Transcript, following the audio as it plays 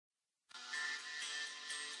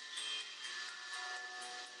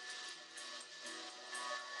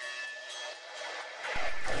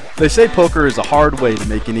They say poker is a hard way to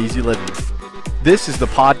make an easy living. This is the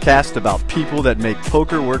podcast about people that make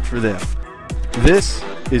poker work for them. This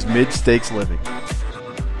is Midstakes Living.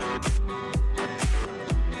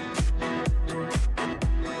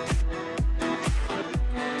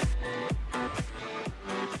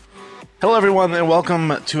 Hello, everyone, and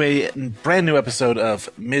welcome to a brand new episode of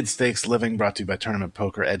Midstakes Living, brought to you by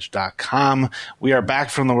TournamentPokerEdge.com. We are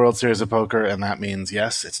back from the World Series of Poker, and that means,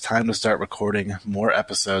 yes, it's time to start recording more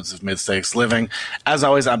episodes of Midstakes Living. As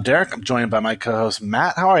always, I'm Derek. I'm joined by my co-host,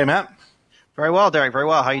 Matt. How are you, Matt? Very well, Derek. Very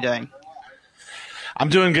well. How are you doing? I'm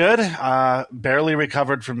doing good. Barely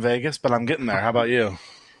recovered from Vegas, but I'm getting there. How about you?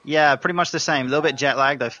 Yeah, pretty much the same. A little bit jet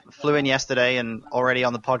lagged. I flew in yesterday and already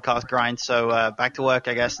on the podcast grind. So back to work,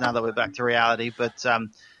 I guess, now that we're back to reality. But it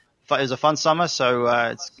was a fun summer, so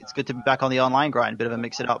it's good to be back on the online grind. Bit of a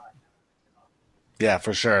mix it up. Yeah,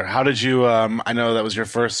 for sure. How did you? I know that was your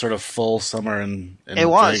first sort of full summer in it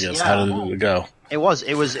was, Vegas. Yeah. How did it go? It was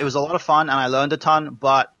a lot of fun, and I learned a ton,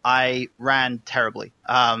 but I ran terribly.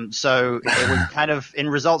 So it was kind of, in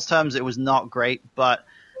results terms, it was not great. But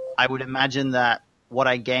I would imagine that what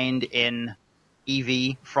I gained in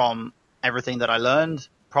EV from everything that I learned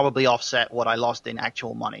probably offset what I lost in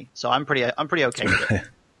actual money. So I'm pretty okay with it.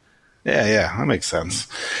 Yeah, that makes sense.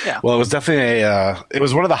 Yeah. Well, it was definitely it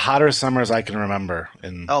was one of the hotter summers I can remember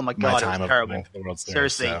in my God, time it was terrible. Of the World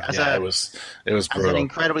Series. Seriously, So, it was brutal. As an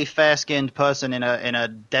incredibly fair-skinned person in a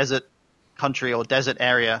desert country or desert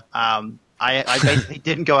area, I basically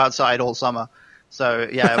didn't go outside all summer. So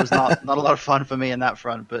yeah, it was not a lot of fun for me in that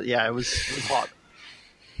front. But yeah, it was hot.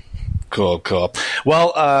 Cool.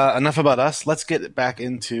 Well, enough about us. Let's get back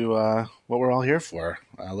into what we're all here for,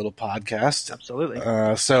 a little podcast. Absolutely.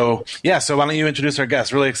 So why don't you introduce our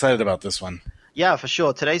guest? Really excited about this one. Yeah, for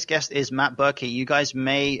sure. Today's guest is Matt Berkey. You guys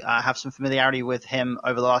may have some familiarity with him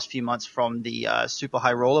over the last few months from the Super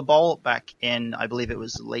High Roller Bowl back in, I believe it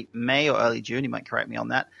was late May or early June. You might correct me on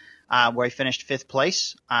that. Where he finished 5th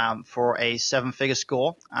place for a 7-figure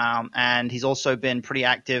score. And he's also been pretty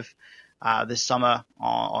active this summer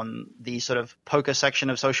on the sort of poker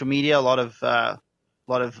section of social media. A lot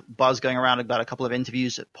of buzz going around about a couple of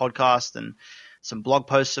interviews at podcasts and some blog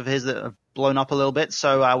posts of his that have blown up a little bit.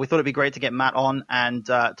 So we thought it'd be great to get Matt on and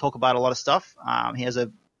talk about a lot of stuff. He has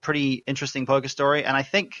a pretty interesting poker story, and I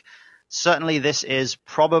think certainly this is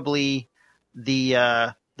probably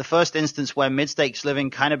the first instance where mid-stakes living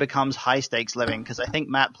kind of becomes high-stakes living, because I think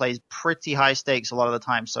Matt plays pretty high stakes a lot of the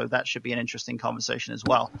time, so that should be an interesting conversation as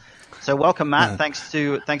well. So welcome, Matt. Thanks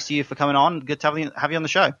to you for coming on. Good to have you on the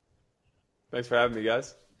show. Thanks for having me,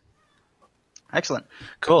 guys. Excellent.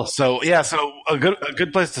 Cool. So a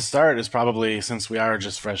good place to start is probably, since we are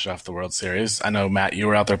just fresh off the World Series. I know, Matt, you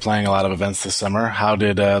were out there playing a lot of events this summer. How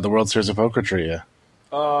did the World Series of Poker treat you?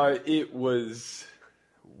 It was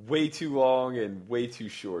way too long and way too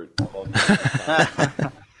short.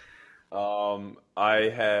 I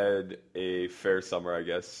had a fair summer, I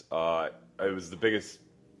guess. It was the biggest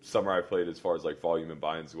summer I played as far as like volume and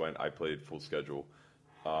buy-ins went. I played full schedule.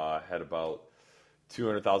 Had about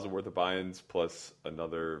 200,000 worth of buy-ins plus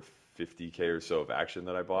another 50K or so of action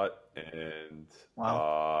that I bought, and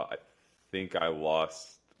wow. I think I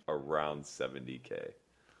lost around 70K.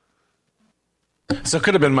 So it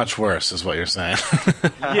could have been much worse, is what you're saying.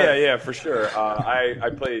 Yeah, for sure. I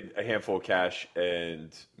played a handful of cash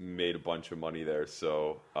and made a bunch of money there,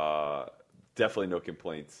 so definitely no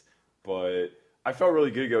complaints. But I felt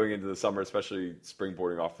really good going into the summer, especially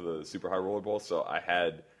springboarding off of the Super High Roller Bowl, so I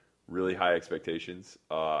had really high expectations.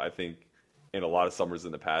 I think in a lot of summers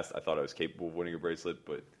in the past, I thought I was capable of winning a bracelet,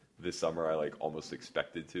 but this summer I almost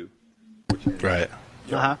expected to. Which is right.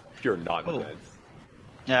 Pure non-event. Cool.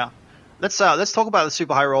 Yeah. Let's talk about the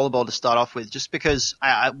Super High Roller Bowl to start off with, just because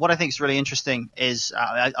what I think is really interesting is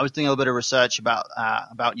I was doing a little bit of research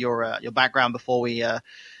about your background before we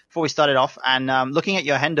started off, and looking at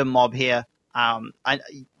your Hendon mob here,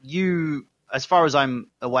 you, as far as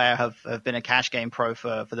I'm aware, have been a cash game pro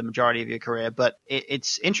for the majority of your career. But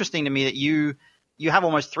it's interesting to me that you have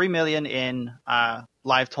almost 3 million in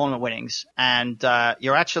live tournament winnings, and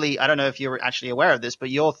you're actually, I don't know if you're actually aware of this,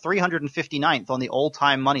 but you're 359th on the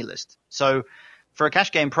all-time money list. So for a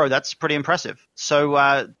cash game pro, that's pretty impressive.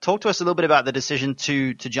 So talk to us a little bit about the decision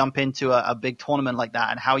to jump into a big tournament like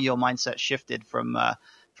that, and how your mindset shifted from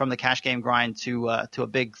the cash game grind to a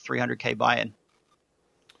big 300K buy-in.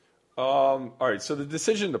 All right, so the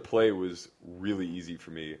decision to play was really easy for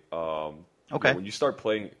me. Okay. When you start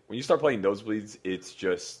playing nosebleeds, it's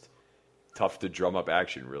just tough to drum up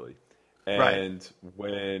action, really. And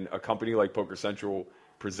when a company like Poker Central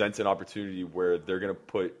presents an opportunity where they're going to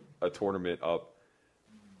put a tournament up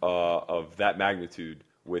of that magnitude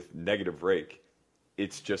with negative rake,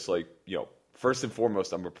 it's just like, first and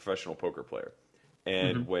foremost, I'm a professional poker player.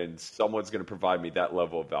 And when someone's going to provide me that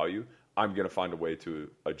level of value, I'm going to find a way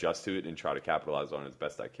to adjust to it and try to capitalize on it as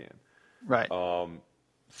best I can. Right.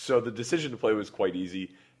 So the decision to play was quite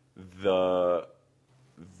easy. The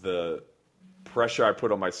pressure I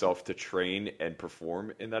put on myself to train and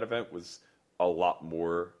perform in that event was a lot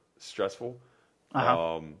more stressful.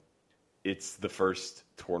 It's the first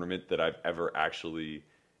tournament that I've ever actually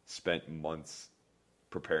spent months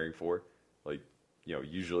preparing for. Like,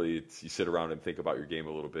 usually you sit around and think about your game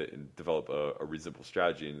a little bit and develop a reasonable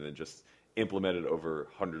strategy and then just implement it over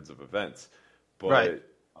hundreds of events. But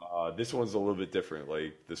this one's a little bit different.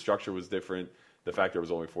 Like, the structure was different. The fact there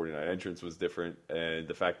was only 49 entrants was different. And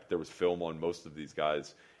the fact that there was film on most of these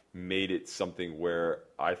guys made it something where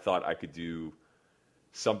I thought I could do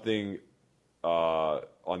something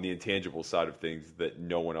on the intangible side of things that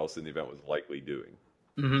no one else in the event was likely doing.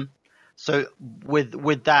 Mm-hmm. So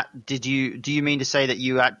with that, do you mean to say that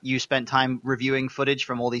you spent time reviewing footage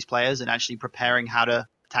from all these players and actually preparing how to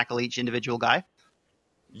tackle each individual guy?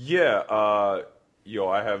 Yeah, I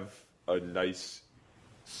have a nice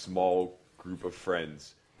small group of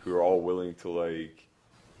friends who are all willing to like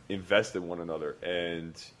invest in one another,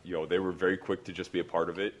 and they were very quick to just be a part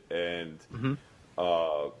of it and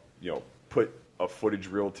put a footage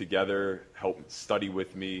reel together, help study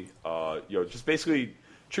with me, just basically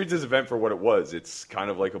treat this event for what it was. It's kind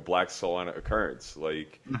of like a black swan occurrence.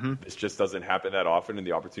 Like, this just doesn't happen that often, and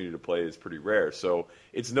the opportunity to play is pretty rare. So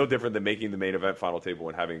it's no different than making the main event final table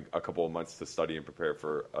and having a couple of months to study and prepare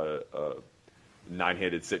for a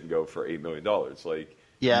 9-handed sit and go for $8 million. Like,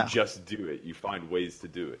 you just do it. You find ways to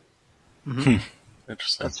do it.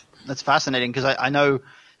 Interesting. That's fascinating, because I know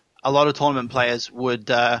a lot of tournament players would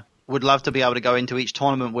love to be able to go into each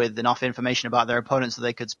tournament with enough information about their opponent so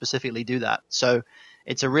they could specifically do that. So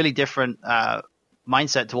it's a really different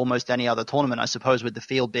mindset to almost any other tournament, I suppose, with the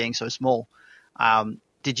field being so small.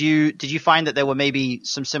 Did you find that there were maybe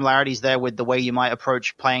some similarities there with the way you might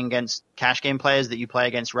approach playing against cash game players that you play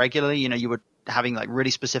against regularly? You were having like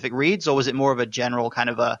really specific reads, or was it more of a general kind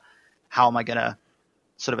of how am I going to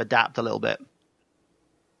sort of adapt a little bit?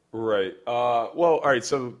 Right. Well, all right.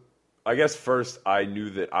 So I guess first I knew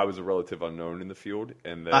that I was a relative unknown in the field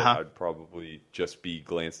and that I'd probably just be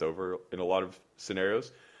glanced over in a lot of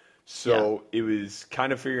scenarios. So it was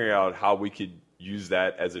kind of figuring out how we could use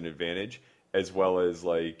that as an advantage, as well as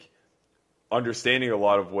like understanding a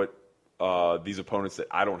lot of what these opponents that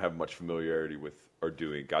I don't have much familiarity with are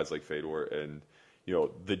doing, guys like Fedor and,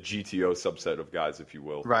 the GTO subset of guys, if you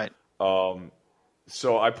will. Right.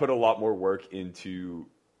 So I put a lot more work into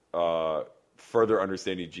further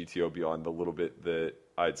understanding GTO beyond the little bit that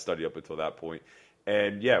I had studied up until that point.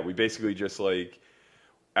 And we basically just like,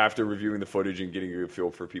 after reviewing the footage and getting a feel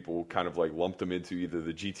for people, kind of like lumped them into either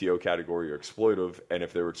the GTO category or exploitive. And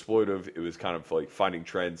if they were exploitive, it was kind of like finding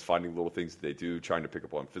trends, finding little things that they do, trying to pick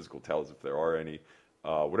up on physical tells if there are any,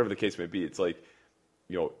 whatever the case may be. It's like,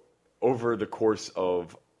 over the course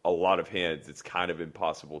of a lot of hands, it's kind of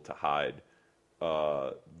impossible to hide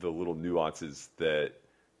the little nuances that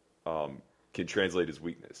can translate as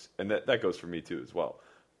weakness. And that goes for me too as well.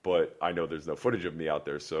 But I know there's no footage of me out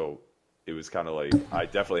there, so it was kind of like I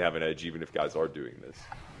definitely have an edge even if guys are doing this.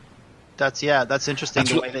 That's interesting.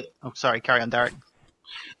 Sorry, carry on, Derek.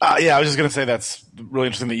 I was just going to say that's really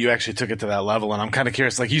interesting that you actually took it to that level, and I'm kind of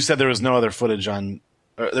curious. Like you said, there was no other footage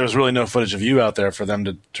there was really no footage of you out there for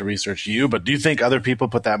them to research you. But do you think other people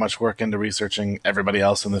put that much work into researching everybody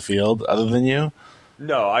else in the field other than you?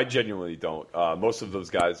 No, I genuinely don't. Most of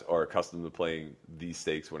those guys are accustomed to playing these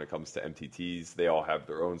stakes when it comes to MTTs. They all have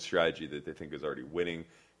their own strategy that they think is already winning.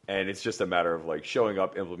 And it's just a matter of like showing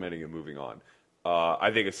up, implementing, and moving on.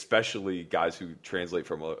 I think especially guys who translate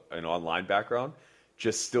from an online background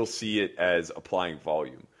just still see it as applying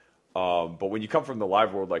volume. But when you come from the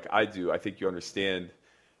live world like I do, I think you understand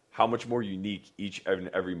how much more unique each and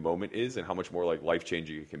every moment is and how much more like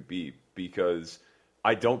life-changing it can be, because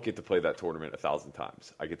I don't get to play that tournament 1,000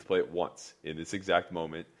 times. I get to play it once in this exact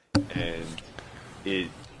moment, and it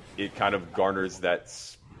kind of garners that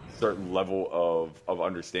certain level of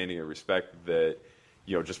understanding and respect that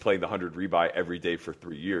just playing the 100 rebuy every day for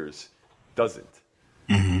 3 years doesn't.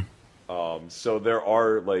 So there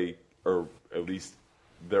are or at least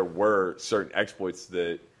there were certain exploits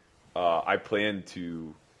that I planned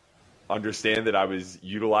to understand that I was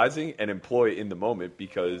utilizing and employ in the moment,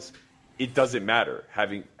 because it doesn't matter.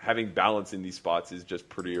 Having balance in these spots is just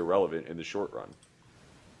pretty irrelevant in the short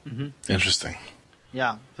run. Interesting.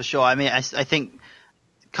 Yeah, for sure. I mean, I think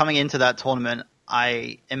coming into that tournament,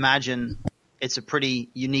 I imagine it's a pretty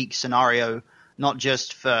unique scenario, not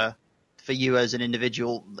just for you as an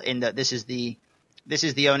individual, in that this is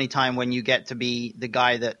the only time when you get to be the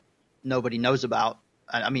guy that nobody knows about.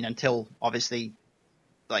 I mean, until obviously,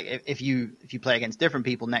 like if you play against different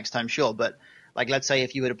people next time, sure. But like, let's say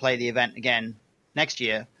if you were to play the event again next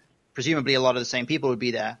year, presumably a lot of the same people would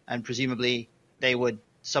be there, and presumably they would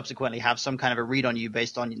subsequently have some kind of a read on you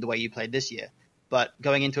based on the way you played this year. But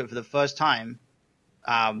going into it for the first time,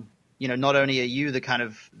 not only are you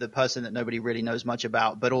the person that nobody really knows much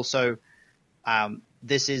about, but also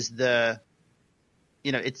this is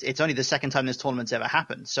it's only the second time this tournament's ever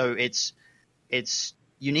happened. So it's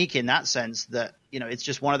unique in that sense that, it's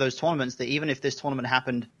just one of those tournaments that even if this tournament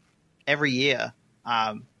happened every year,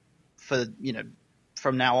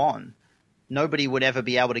 from now on, nobody would ever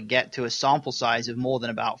be able to get to a sample size of more than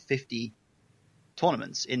about 50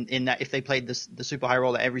 tournaments in that if they played the Super High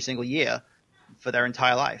Roller every single year for their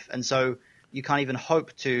entire life. And so you can't even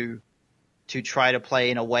hope to try to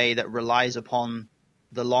play in a way that relies upon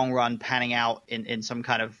the long run panning out in some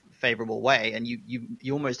kind of favorable way. And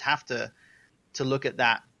you almost have to look at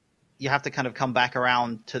that. You have to kind of come back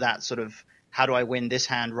around to that sort of, how do I win this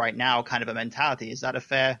hand right now kind of a mentality. Is that a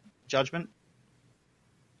fair judgment?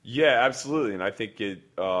 Yeah, absolutely. And I think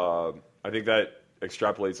that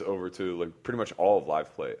extrapolates over to like pretty much all of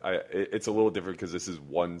live play. It's a little different because this is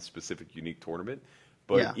one specific unique tournament.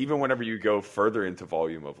 But even whenever you go further into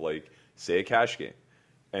volume of, like, say a cash game,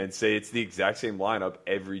 and say it's the exact same lineup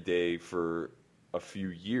every day for a few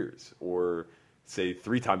years, or say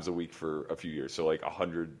 3 times a week for a few years, so like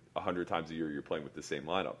 100 times a year you're playing with the same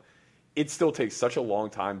lineup, it still takes such a long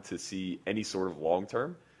time to see any sort of long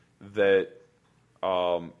term that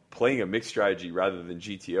playing a mixed strategy rather than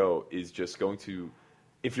GTO is just going to,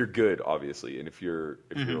 if you're good, obviously, and if you're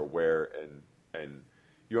aware and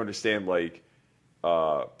you understand, like,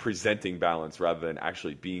 presenting balance rather than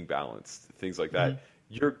actually being balanced, things like that,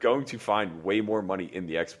 you're going to find way more money in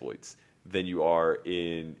the exploits than you are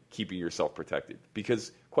in keeping yourself protected,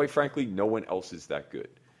 because quite frankly, no one else is that good.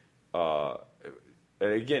 And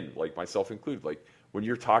again, like myself included, like when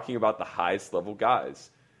you're talking about the highest level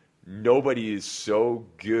guys, nobody is so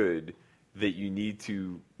good that you need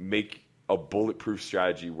to make a bulletproof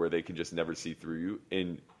strategy where they can just never see through you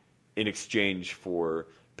in exchange for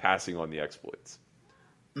passing on the exploits.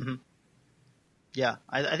 Mm-hmm. Yeah,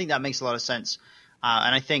 I think that makes a lot of sense.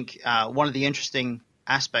 And I think one of the interesting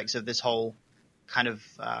aspects of this whole kind of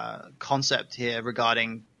concept here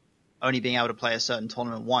regarding only being able to play a certain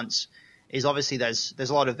tournament once is obviously there's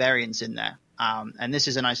a lot of variance in there. And this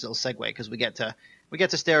is a nice little segue because we get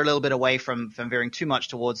to steer a little bit away from veering too much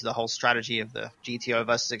towards the whole strategy of the GTO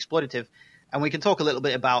versus exploitative. And we can talk a little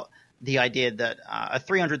bit about the idea that a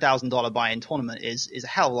 $300,000 buy-in tournament is a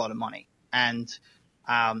hell of a lot of money. And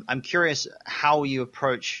I'm curious how you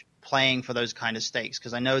approach playing for those kind of stakes,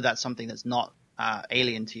 because I know that's something that's not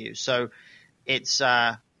alien to you. So it's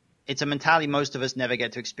a mentality most of us never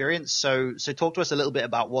get to experience. So talk to us a little bit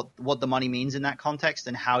about what the money means in that context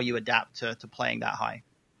and how you adapt to playing that high.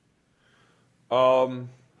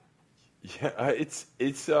 Yeah,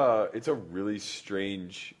 it's a really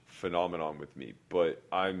strange phenomenon with me, but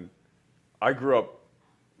I grew up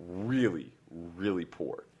really, really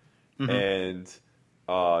poor. And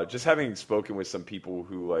just having spoken with some people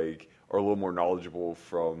who like are a little more knowledgeable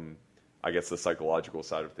from, I guess, the psychological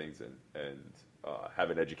side of things and have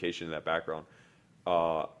an education in that background,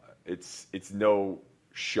 it's no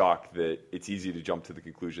shock that it's easy to jump to the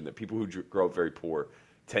conclusion that people who grow up very poor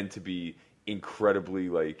tend to be incredibly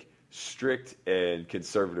like strict and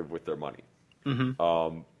conservative with their money.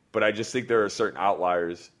 But I just think there are certain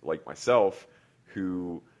outliers like myself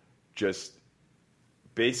who just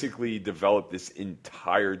basically develop this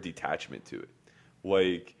entire detachment to it.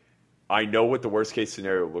 Like, I know what the worst case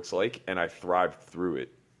scenario looks like and I thrived through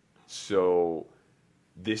it. So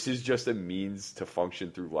this is just a means to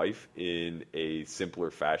function through life in a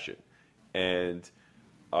simpler fashion. And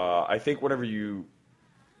I think whenever you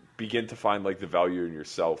begin to find like the value in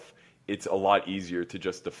yourself, it's a lot easier to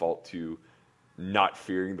just default to not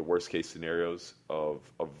fearing the worst case scenarios of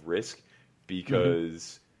risk,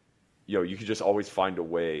 because you can just always find a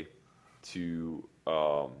way to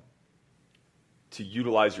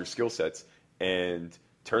utilize your skill sets and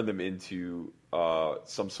turn them into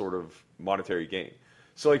some sort of monetary gain.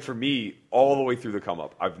 So like for me, all the way through the come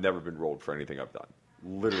up, I've never been rolled for anything I've done.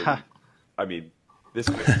 Literally. I mean, this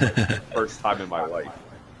is like the first time in my life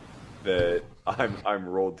that I'm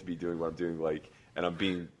rolled to be doing what I'm doing, like, and I'm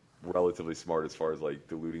being relatively smart as far as like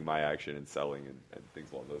diluting my action and selling and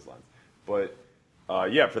things along those lines. But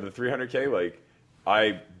yeah, for the 300K, like,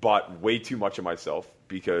 I bought way too much of myself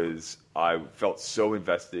because I felt so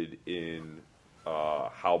invested in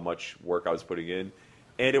how much work I was putting in,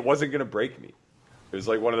 and it wasn't going to break me. It was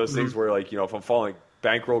like one of those things where, like, if I'm following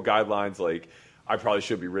bankroll guidelines, like, I probably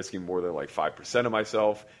should be risking more than like 5% of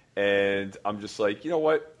myself. And I'm just like, you know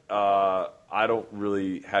what? I don't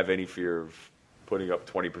really have any fear of putting up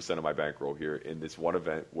 20% of my bankroll here in this one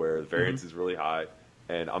event where the variance is really high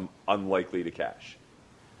and I'm unlikely to cash.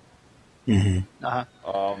 And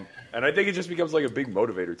I think it just becomes like a big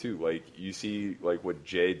motivator too. Like, you see like what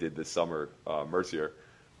Jay did this summer, Mercier,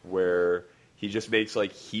 where he just makes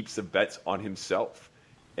like heaps of bets on himself.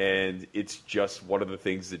 And it's just one of the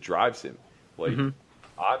things that drives him. Like,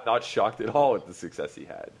 I'm not shocked at all at the success he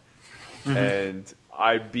had. And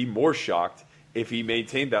I'd be more shocked if he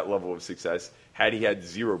maintained that level of success had he had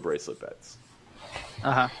 0 bracelet bets.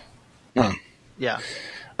 Yeah.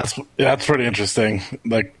 That's pretty interesting.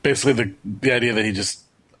 Like, basically the idea that he just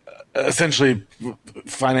essentially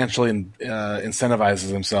financially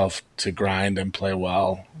incentivizes himself to grind and play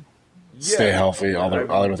well, stay healthy,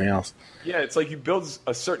 all everything else. Yeah, it's like you build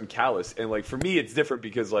a certain callus, and like for me, it's different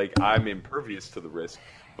because like I'm impervious to the risk.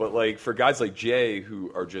 But like for guys like Jay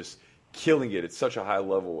who are just killing it at such a high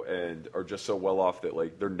level and are just so well off that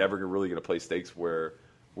like they're never really going to play stakes where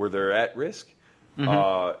they're at risk.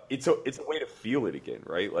 It's a way to feel it again,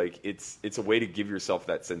 right? Like it's a way to give yourself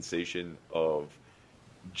that sensation of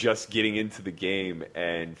just getting into the game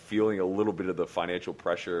and feeling a little bit of the financial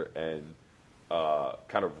pressure and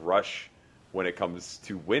kind of rush when it comes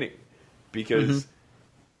to winning. Because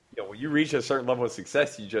when you reach a certain level of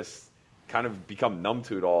success, you just kind of become numb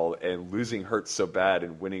to it all, and losing hurts so bad,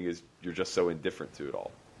 and winning is you're just so indifferent to it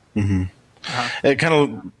all. It kind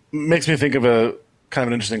of makes me think of a kind of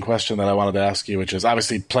an interesting question that I wanted to ask you, which is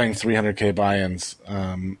obviously playing 300K buy-ins.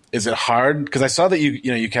 Is it hard? Because I saw that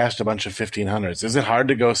you cashed a bunch of 1500s. Is it hard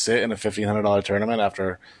to go sit in a $1,500 tournament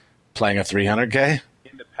after playing a 300K?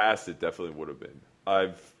 In the past, it definitely would have been.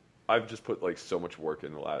 I've just put like so much work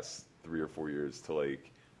in the last 3 or 4 years to like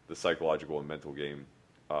the psychological and mental game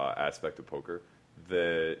aspect of poker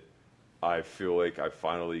that I feel like I've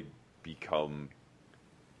finally become,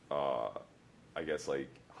 I guess, like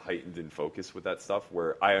heightened in focus with that stuff,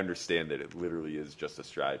 where I understand that it literally is just a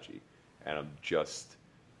strategy and I'm just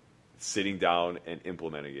sitting down and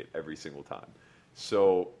implementing it every single time.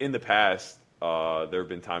 So in the past, there have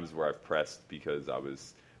been times where I've pressed because I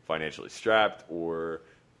was financially strapped or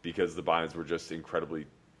because the buy-ins were just incredibly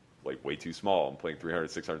like way too small. I'm playing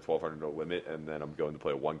 300, 600, 1200 no limit, and then I'm going to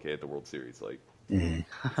play a 1K at the World Series. Like, it's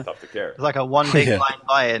tough to care. It's like a one big blind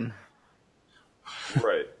buy-in.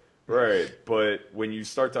 Right. But when you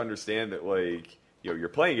start to understand that, like, you're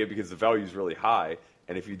playing it because the value is really high,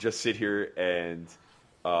 and if you just sit here and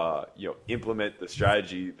implement the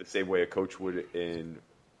strategy the same way a coach would in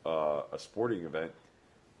a sporting event,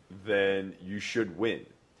 then you should win.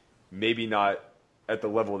 Maybe not at the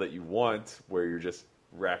level that you want, where you're just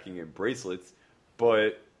racking in bracelets,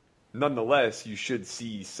 but nonetheless, you should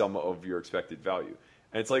see some of your expected value.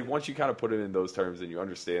 And it's like once you kind of put it in those terms and you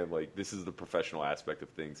understand, like, this is the professional aspect of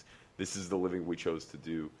things, this is the living we chose to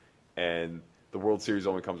do, and the World Series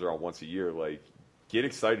only comes around once a year, like, get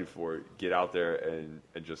excited for it, get out there and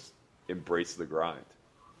just embrace the grind.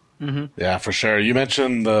 Yeah, for sure. You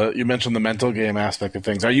mentioned the mental game aspect of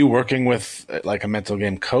things. Are you working with like a mental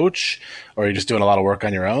game coach, or are you just doing a lot of work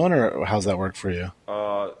on your own, or how's that work for you?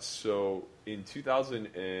 So in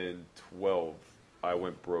 2012, I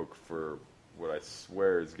went broke for what I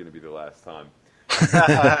swear is going to be the last time.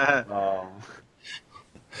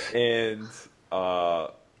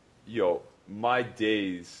 My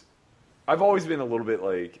days, I've always been a little bit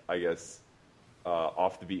like, I guess,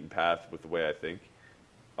 off the beaten path with the way I think.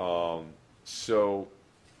 So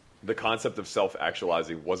the concept of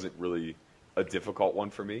self-actualizing wasn't really a difficult one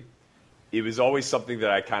for me. It was always something that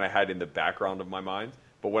I kind of had in the background of my mind.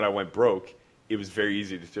 But when I went broke, it was very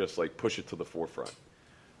easy to just like push it to the forefront.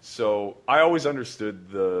 So I always understood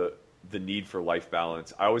the need for life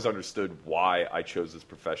balance. I always understood why I chose this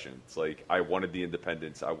profession. It's like I wanted the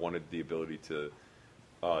independence. I wanted the ability to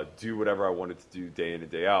do whatever I wanted to do day in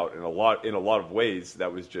and day out. And in a lot of ways,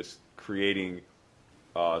 that was just creating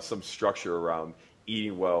some structure around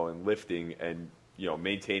eating well and lifting and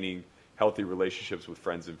maintaining healthy relationships with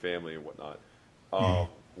friends and family and whatnot.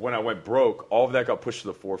 When I went broke, all of that got pushed to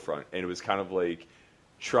the forefront, and it was kind of like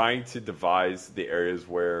trying to devise the areas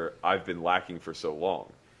where I've been lacking for so long.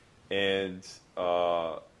 And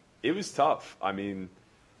it was tough. I mean,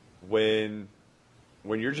 when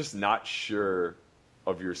you're just not sure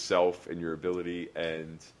of yourself and your ability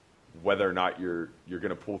and whether or not you're going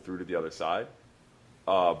to pull through to the other side,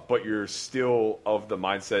 but you're still of the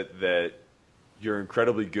mindset that you're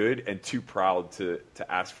incredibly good and too proud to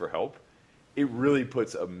ask for help, it really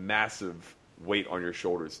puts a massive weight on your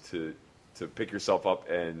shoulders to pick yourself up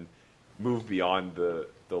and move beyond the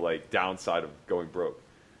like downside of going broke.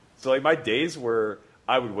 So like my days where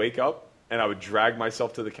I would wake up and I would drag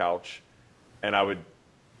myself to the couch and I would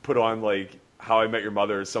put on like How I Met Your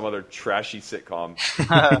Mother or some other trashy sitcom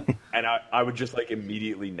and I would just like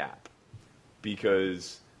immediately nap,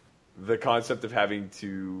 because the concept of having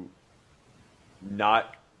to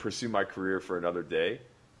not pursue my career for another day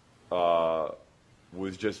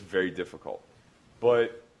was just very difficult.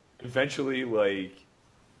 But eventually, like,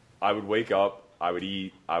 I would wake up, I would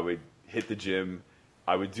eat, I would hit the gym,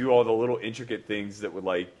 I would do all the little intricate things that would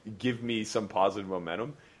like give me some positive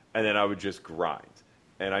momentum, and then I would just grind.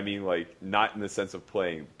 And I mean, like, not in the sense of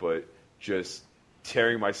playing, but just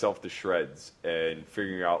tearing myself to shreds and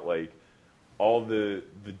figuring out like all the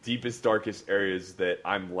deepest, darkest areas that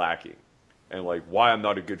I'm lacking, and like why I'm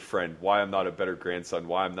not a good friend, why I'm not a better grandson,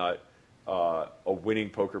 why I'm not a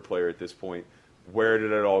winning poker player at this point. Where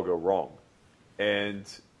did it all go wrong? And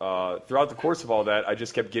throughout the course of all that, I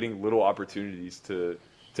just kept getting little opportunities to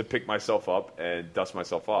pick myself up and dust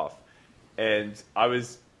myself off. And I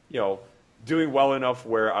was, doing well enough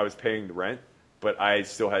where I was paying the rent, but I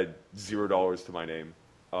still had $0 to my name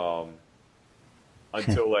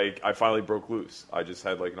until like I finally broke loose. I just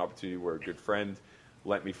had like an opportunity where a good friend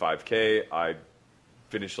lent me $5K. I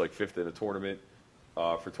finished like 5th in a tournament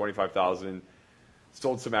for $25,000.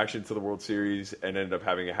 Sold some action to the World Series and ended up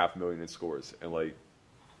having $500,000 in scores, and like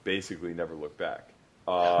basically never looked back.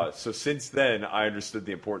 So since then, I understood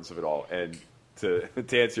the importance of it all. And to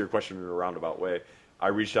answer your question in a roundabout way, I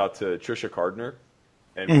reached out to Trisha Cardner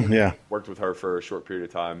and worked with her for a short period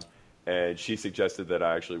of time, and she suggested that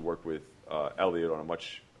I actually work with Elliot on a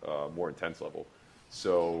much more intense level.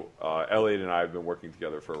 So Elliot and I have been working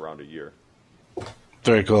together for around a year.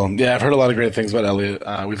 Very cool. Yeah, I've heard a lot of great things about Elliot.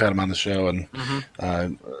 We've had him on the show,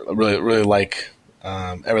 and really like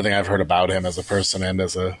everything I've heard about him as a person and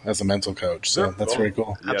as a mental coach. So that's very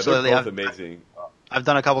cool. Yeah, absolutely, they're both amazing. I've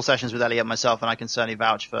done a couple sessions with Elliot myself, and I can certainly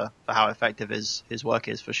vouch for how effective his work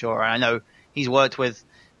is, for sure. And I know he's worked with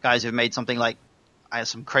guys who've made something like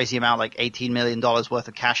some crazy amount, like $18 million worth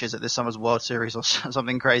of cashes at this summer's World Series or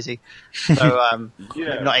something crazy. So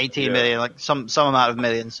not 18 million, like some amount of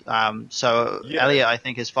millions. Elliot, I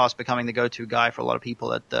think, is fast becoming the go-to guy for a lot of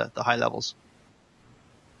people at the high levels.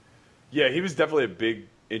 Yeah, he was definitely a big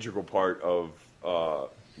integral part of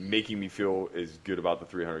making me feel as good about the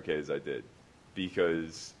 300K as I did.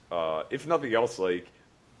 Because if nothing else, like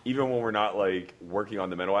even when we're not like working on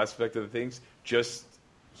the mental aspect of the things, just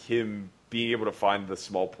him being able to find the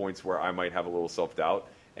small points where I might have a little self-doubt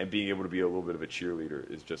and being able to be a little bit of a cheerleader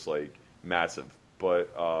is just like massive. But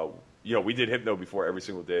we did hypno before every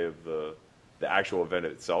single day of the actual event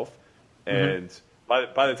itself, and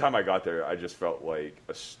by the time I got there, I just felt like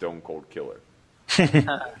a stone cold killer.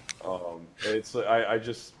 It's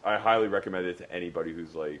I highly recommend it to anybody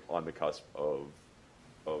who's like on the cusp of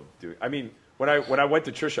doing. I mean, when I went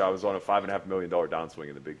to Trisha, I was on a $5.5 million downswing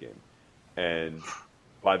in the big game, and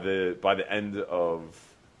by the end of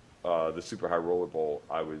the Super High Roller Bowl,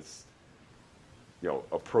 I was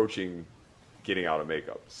approaching getting out of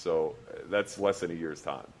makeup. So that's less than a year's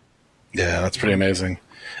time. Yeah, that's pretty amazing.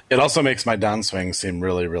 It also makes my downswing seem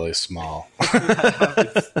really, really small.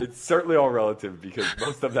 It's certainly all relative, because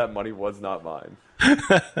most of that money was not mine.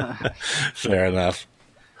 Fair enough.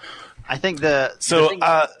 I think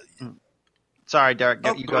sorry, Derek,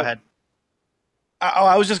 you go ahead.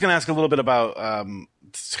 I was just going to ask a little bit about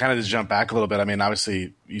kind of just jump back a little bit. I mean,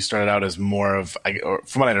 obviously, you started out as or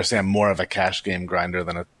from what I understand, more of a cash game grinder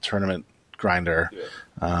than a tournament grinder.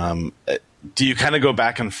 Yeah. Do you kind of go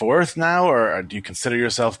back and forth now, or do you consider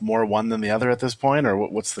yourself more one than the other at this point, or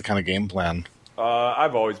what's the kind of game plan?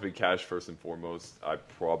 I've always been cash first and foremost. I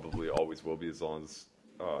probably always will be, as long as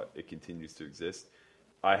it continues to exist.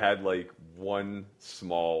 I had like one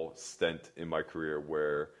small stint in my career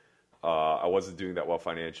where I wasn't doing that well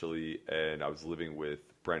financially, and I was living with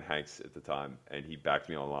Brent Hanks at the time, and he backed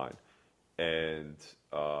me online. And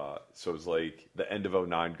so it was like the end of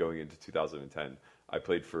 2009 going into 2010. I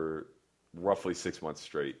played for roughly 6 months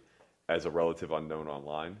straight as a relative unknown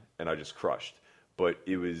online, and I just crushed. But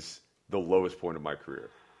it was the lowest point of my career.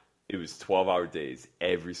 It was 12-hour days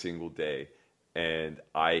every single day, and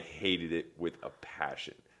I hated it with a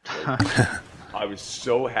passion. Like, I was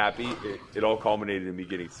so happy. It all culminated in me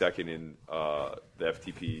getting second in the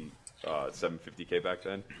FTP 750K back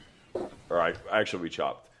then. We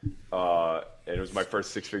chopped. And it was my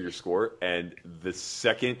first six-figure score, and the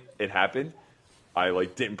second it happened, I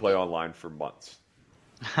like didn't play online for months.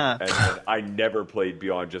 And I never played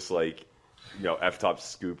beyond just like F-top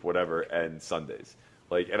scoop, whatever, and Sundays.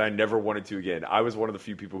 Like, and I never wanted to again. I was one of the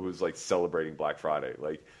few people who was like celebrating Black Friday.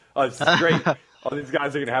 Like, oh, this is great. All these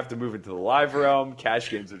guys are gonna have to move into the live realm. Cash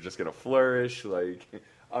games are just gonna flourish. Like,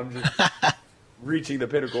 I'm just reaching the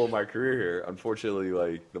pinnacle of my career here. Unfortunately,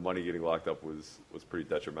 like the money getting locked up was pretty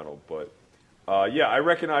detrimental. But yeah, I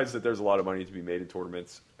recognize that there's a lot of money to be made in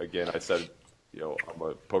tournaments. Again, I said, I'm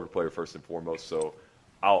a poker player first and foremost, so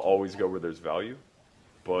I'll always go where there's value.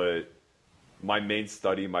 But my main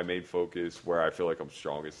study, my main focus, where I feel like I'm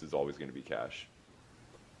strongest, is always going to be cash.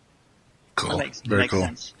 Cool. That Very makes cool.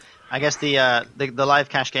 sense. I guess the live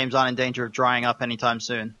cash games aren't in danger of drying up anytime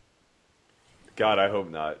soon. God, I hope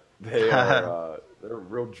not. They are they're a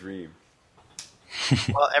real dream.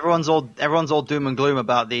 Well, everyone's all doom and gloom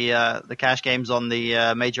about the cash games on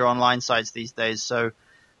the major online sites these days. So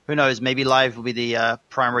who knows? Maybe live will be the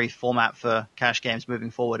primary format for cash games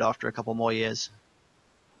moving forward after a couple more years.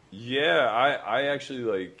 Yeah, I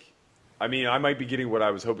actually I mean, I might be getting what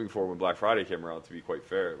I was hoping for when Black Friday came around, to be quite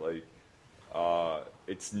fair. Like,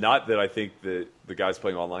 it's not that I think that the guys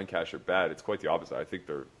playing online cash are bad. It's quite the opposite. I think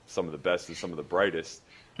they're some of the best and some of the brightest.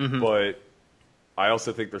 Mm-hmm. But I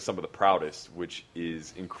also think they're some of the proudest, which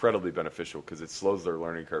is incredibly beneficial because it slows their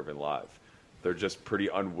learning curve in live. They're just pretty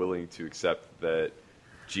unwilling to accept that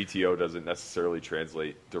GTO doesn't necessarily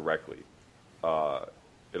translate directly.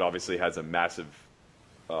 It obviously has a massive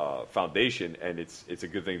foundation, and it's a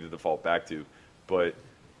good thing to default back to. But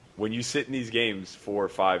when you sit in these games 400,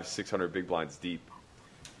 500, 600 big blinds deep,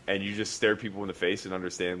 and you just stare people in the face and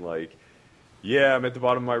understand, like, yeah, I'm at the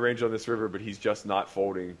bottom of my range on this river, but he's just not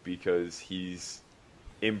folding because he's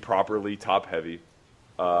improperly top heavy.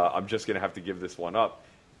 I'm just going to have to give this one up.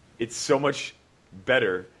 It's so much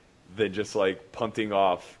better than just like punting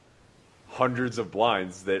off hundreds of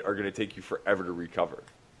blinds that are going to take you forever to recover.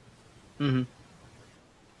 Mm-hmm.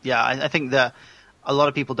 Yeah, I think that a lot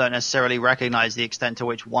of people don't necessarily recognize the extent to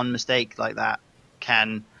which one mistake like that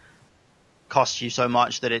can cost you so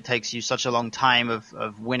much that it takes you such a long time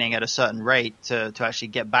of winning at a certain rate to actually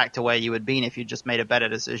get back to where you had been if you just made a better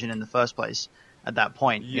decision in the first place at that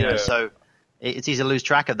point. Yeah. So it's easy to lose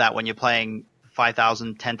track of that when you're playing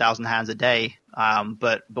 5,000, 10,000 hands a day.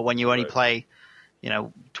 But when you only play,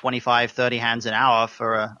 25, 30 hands an hour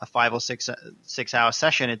for a 5 or 6 hour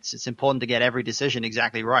session, it's important to get every decision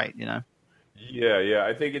exactly right, Yeah.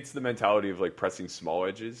 I think it's the mentality of like pressing small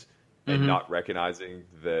edges and not recognizing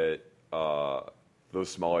that those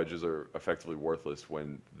small edges are effectively worthless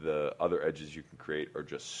when the other edges you can create are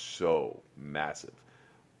just so massive.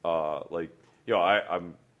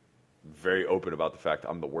 I'm very open about the fact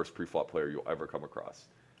I'm the worst pre-flop player you'll ever come across,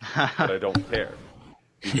 but I don't care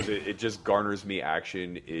because it just garners me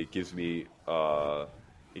action. It gives me a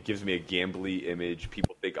gambly image.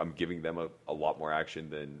 People think I'm giving them a lot more action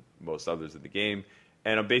than most others in the game,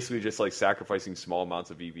 and I'm basically just like sacrificing small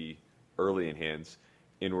amounts of EV early in hands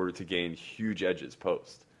in order to gain huge edges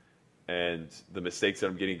post. And the mistakes that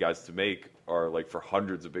I'm getting guys to make are like for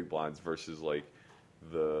hundreds of big blinds versus like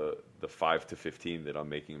the 5 to 15 that I'm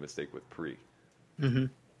making a mistake with pre. Mm-hmm.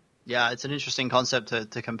 Yeah, it's an interesting concept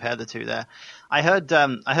to compare the two there. I heard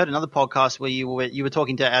another podcast where you were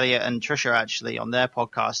talking to Elliot and Trisha actually on their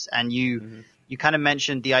podcast, and you kind of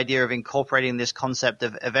mentioned the idea of incorporating this concept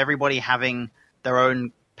of everybody having their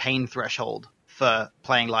own pain threshold for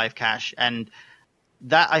playing live cash, and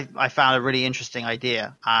that I found a really interesting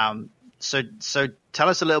idea. So tell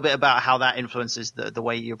us a little bit about how that influences the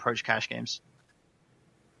way you approach cash games.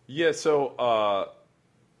 Yeah, so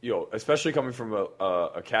especially coming from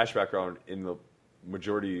a cash background in the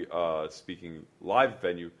majority speaking live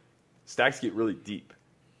venue, stacks get really deep,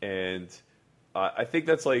 and I think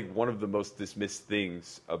that's like one of the most dismissed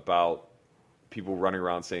things about people running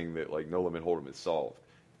around saying that like no limit hold'em is solved.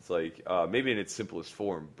 It's like maybe in its simplest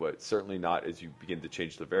form, but certainly not as you begin to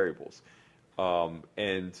change the variables.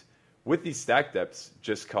 And with these stack depths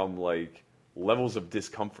just come like levels of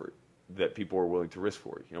discomfort that people are willing to risk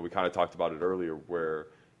for. We kind of talked about it earlier where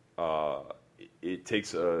it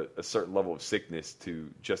takes a certain level of sickness to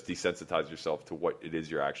just desensitize yourself to what it is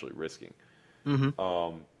you're actually risking.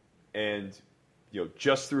 Mm-hmm. And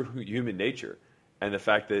just through human nature and the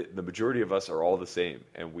fact that the majority of us are all the same,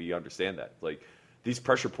 and we understand that. Like, these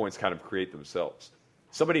pressure points kind of create themselves.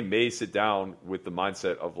 Somebody may sit down with the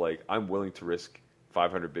mindset of like, I'm willing to risk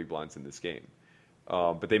 500 big blinds in this game.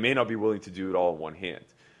 But they may not be willing to do it all in one hand.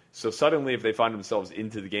 So suddenly if they find themselves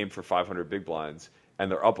into the game for 500 big blinds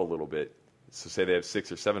and they're up a little bit, so say they have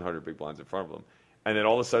 600 or 700 big blinds in front of them, and then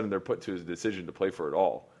all of a sudden they're put to a decision to play for it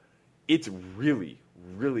all, it's really,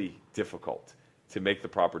 really difficult to make the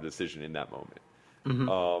proper decision in that moment.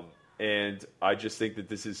 Mm-hmm. And I just think that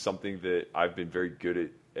this is something that I've been very good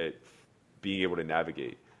at being able to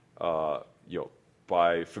navigate,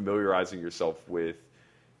 by familiarizing yourself with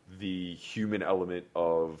the human element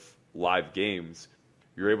of live games.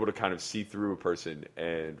 You're able to kind of see through a person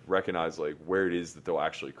and recognize like where it is that they'll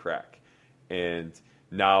actually crack. And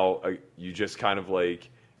now you just kind of like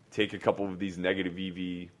take a couple of these negative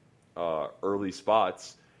EV early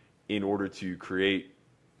spots in order to create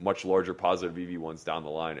much larger positive EV ones down the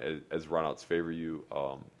line as runouts favor you,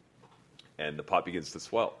 and the pot begins to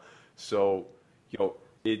swell. So,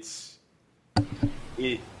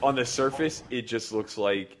 on the surface, it just looks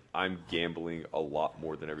like I'm gambling a lot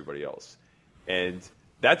more than everybody else. And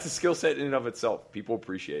that's a skill set in and of itself. People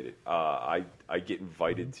appreciate it. I get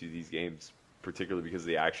invited to these games, particularly because of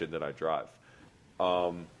the action that I drive.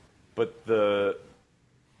 But the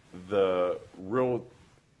real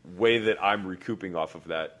way that I'm recouping off of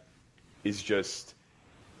that is just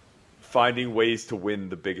finding ways to win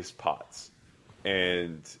the biggest pots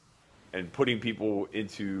and putting people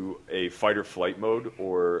into a fight or flight mode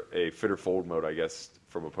or a fit or fold mode, I guess,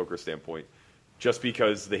 from a poker standpoint, just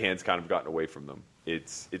because the hand's kind of gotten away from them.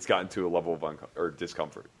 It's gotten to a level of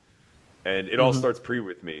discomfort. And it all starts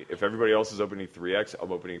with me. If everybody else is opening 3x,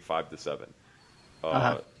 I'm opening 5 to 7.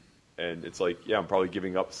 And it's like, yeah, I'm probably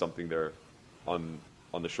giving up something there on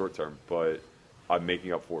the short term, but I'm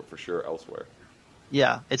making up for it for sure elsewhere.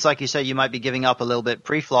 Yeah, it's like you say, you might be giving up a little bit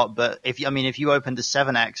pre-flop, but if you open to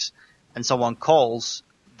 7x and someone calls,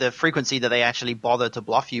 the frequency that they actually bother to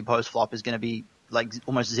bluff you post-flop is going to be like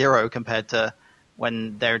almost zero compared to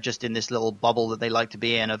when they're just in this little bubble that they like to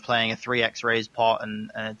be in of playing a 3x raised pot,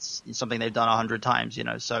 and it's something they've done 100 times,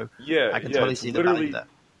 So I can totally see the value there.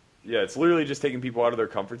 Yeah, it's literally just taking people out of their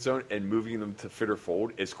comfort zone and moving them to fit or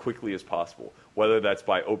fold as quickly as possible, whether that's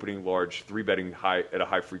by opening large, 3-betting high at a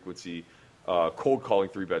high frequency, cold calling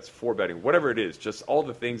 3-bets, 4-betting, whatever it is, just all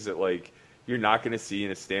the things that like you're not going to see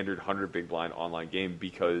in a standard 100 big blind online game,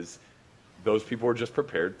 because those people are just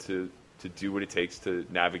prepared to do what it takes to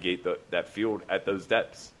navigate that field at those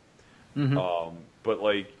depths. But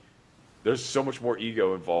like, there's so much more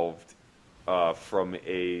ego involved from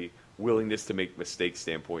a willingness to make mistakes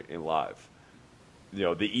standpoint in live.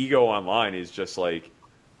 The ego online is just like,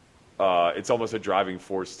 it's almost a driving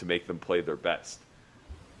force to make them play their best.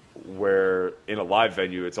 Where in a live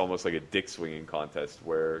venue, it's almost like a dick swinging contest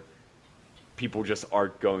where people just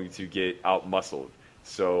aren't going to get out muscled.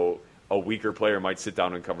 So a weaker player might sit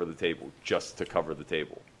down and cover the table just to cover the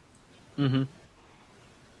table.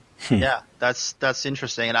 Yeah, that's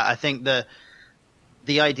interesting. And I think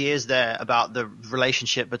the ideas there about the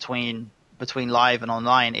relationship between live and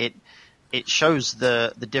online, it shows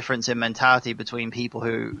the difference in mentality between people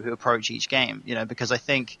who approach each game, because I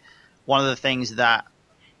think one of the things that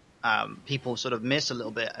people sort of miss a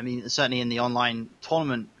little bit, I mean, certainly in the online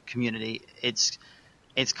tournament community, it's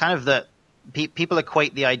kind of that people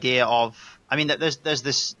equate the idea of, I mean, that there's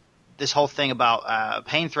this whole thing about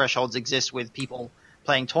pain thresholds exist with people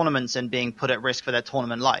playing tournaments and being put at risk for their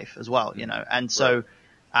tournament life as well, and so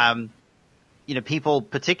people,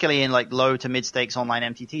 particularly in like low to mid stakes online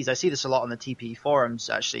MTTs, I see this a lot on the TP forums.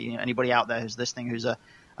 Actually, anybody out there who's listening who's a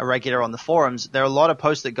regular on the forums, there are a lot of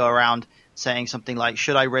posts that go around saying something like,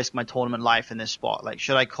 should I risk my tournament life in this spot? Like,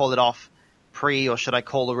 should I call it off pre, or should I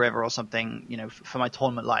call the river or something, for my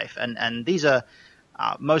tournament life? And these are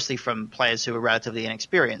mostly from players who are relatively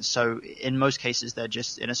inexperienced. So in most cases, they're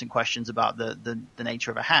just innocent questions about the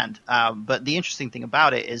nature of a hand. But the interesting thing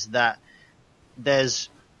about it is that there's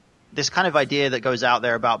this kind of idea that goes out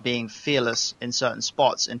there about being fearless in certain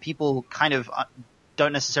spots, and people kind of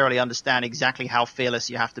don't necessarily understand exactly how fearless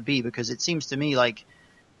you have to be, because it seems to me like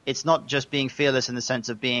it's not just being fearless in the sense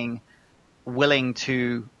of being willing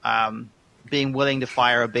to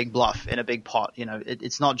fire a big bluff in a big pot.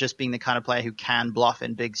 It's not just being the kind of player who can bluff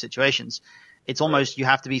in big situations. It's almost, you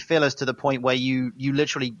have to be fearless to the point where you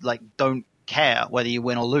literally like don't care whether you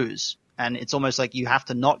win or lose. And it's almost like you have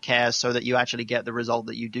to not care so that you actually get the result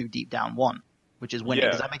that you do deep down want, which is winning.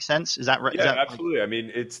 Yeah. Does that make sense? Is that right? Yeah, absolutely. I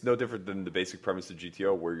mean, it's no different than the basic premise of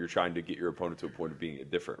GTO, where you're trying to get your opponent to a point of being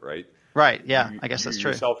indifferent, right? Right. Yeah, I guess that's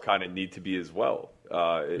true. You yourself kind of need to be as well.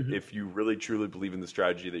 If you really truly believe in the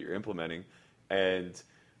strategy that you're implementing, and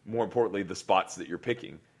more importantly, the spots that you're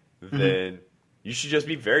picking, then you should just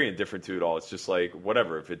be very indifferent to it all. It's just like,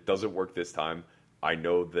 whatever. If it doesn't work this time, I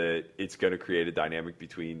know that it's going to create a dynamic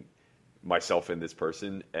between myself and this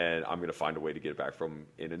person, and I'm going to find a way to get it back from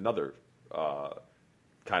in another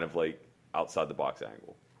kind of like outside the box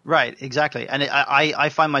angle. Right, exactly. And I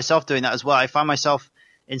find myself doing that as well. I find myself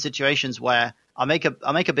in situations where I'll make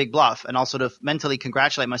a big bluff and I'll sort of mentally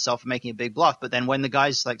congratulate myself for making a big bluff. But then when the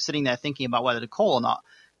guy's like sitting there thinking about whether to call or not,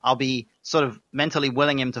 I'll be sort of mentally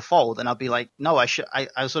willing him to fold, and I'll be like, no, I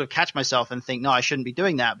sort of catch myself and think, no, I shouldn't be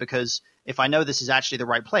doing that, because if I know this is actually the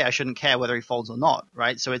right play, I shouldn't care whether he folds or not,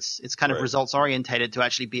 right? So it's kind of results orientated to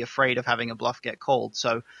actually be afraid of having a bluff get called.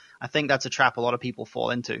 So I think that's a trap a lot of people fall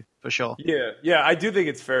into, for sure. Yeah, I do think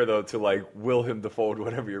it's fair though to like will him to fold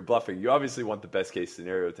whenever you're bluffing. You obviously want the best case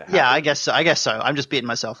scenario to happen. Yeah, I guess so. I'm just beating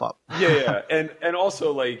myself up. Yeah, and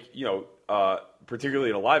also like particularly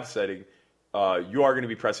in a live setting, you are going to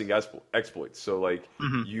be pressing exploits. So like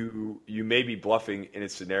you may be bluffing in a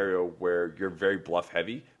scenario where you're very bluff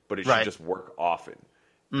heavy, but it should just work often.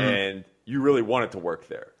 And you really want it to work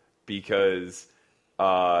there because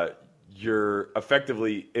you're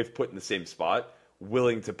effectively, if put in the same spot,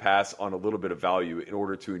 willing to pass on a little bit of value in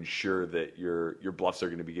order to ensure that your bluffs are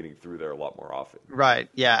going to be getting through there a lot more often. Right.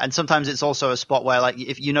 Yeah. And sometimes it's also a spot where like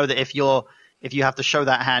if you know that if you have to show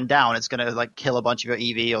that hand down, it's going to like kill a bunch of your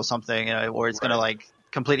EV or something, or it's going to like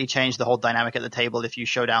completely change the whole dynamic at the table if you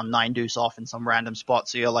show down 9 deuce off in some random spot.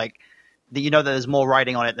 So you're like, you know that there's more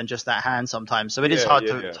riding on it than just that hand sometimes. So it is hard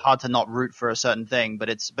to not root for a certain thing, but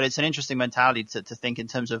it's an interesting mentality to think in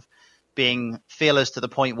terms of being fearless to the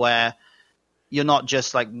point where you're not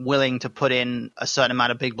just like willing to put in a certain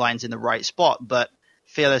amount of big blinds in the right spot, but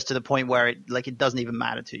fearless to the point where it doesn't even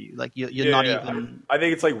matter to you. Like you're not even. I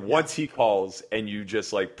think it's like once he calls and you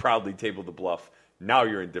just like proudly table the bluff, now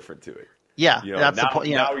you're indifferent to it. Yeah, that's the point.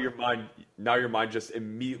 Now your mind just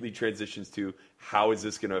immediately transitions to how is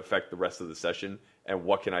this going to affect the rest of the session, and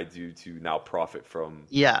what can I do to now profit from?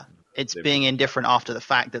 Yeah, it's being indifferent after the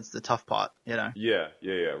fact that's the tough part. Yeah,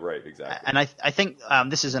 right, exactly. And I think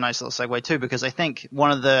this is a nice little segue too, because I think one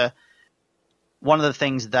of the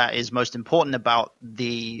things that is most important about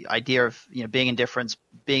the idea of being indifferent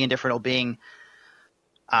or being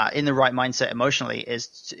in the right mindset emotionally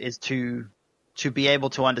is to be able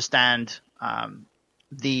to understand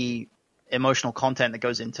the emotional content that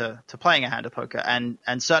goes into playing a hand of poker, and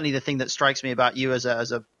certainly the thing that strikes me about you as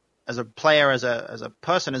a player, as a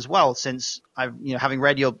person as well, since I've having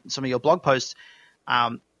read some of your blog posts,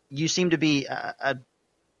 you seem to be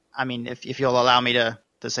I mean, if you'll allow me to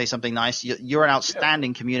say something nice, you're an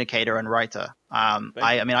outstanding communicator and writer. I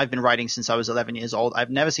mean, I've been writing since I was 11 years old. I've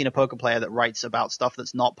never seen a poker player that writes about stuff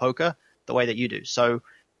that's not poker the way that you do. So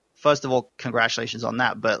first of all, congratulations on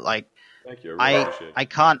that. But like, thank you.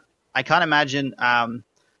 I can't imagine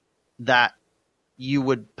that you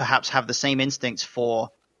would perhaps have the same instincts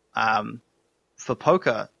for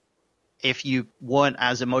poker if you weren't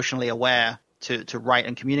as emotionally aware to write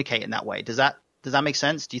and communicate in that way. Does that make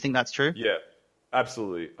sense? Do you think that's true? Yeah,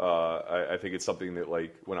 absolutely. I think it's something that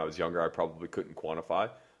like when I was younger, I probably couldn't quantify,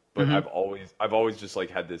 but I've always just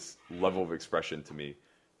like had this level of expression to me,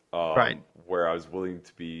 where I was willing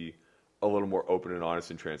to be a little more open and honest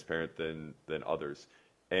and transparent than others.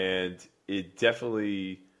 And it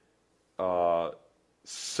definitely,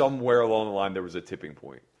 somewhere along the line, there was a tipping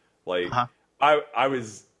point. Like I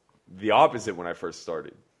was the opposite when I first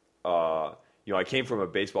started. I came from a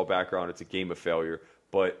baseball background. It's a game of failure,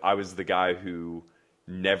 but I was the guy who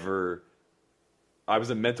I was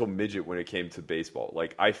a mental midget when it came to baseball.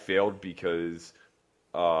 Like I failed because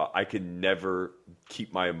I could never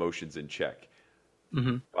keep my emotions in check.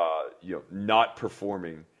 Not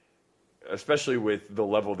performing, especially with the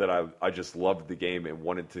level that I just loved the game and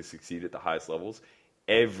wanted to succeed at the highest levels.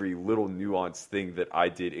 Every little nuanced thing that I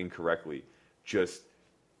did incorrectly just,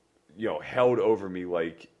 held over me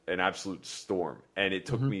like an absolute storm. And it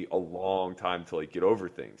took me a long time to like get over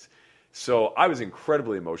things. So I was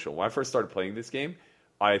incredibly emotional. When I first started playing this game,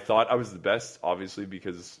 I thought I was the best, obviously,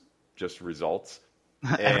 because just results.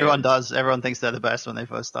 Everyone does. Everyone thinks they're the best when they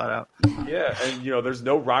first start out. Yeah, and there's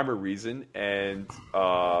no rhyme or reason. And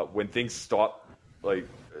when things start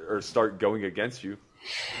going against you,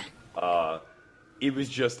 it was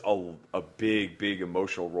just a big, big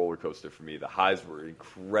emotional roller coaster for me. The highs were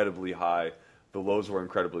incredibly high, the lows were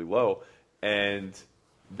incredibly low, and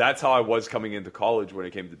that's how I was coming into college when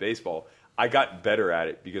it came to baseball. I got better at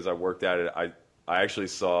it because I worked at it. I actually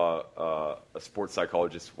saw a sports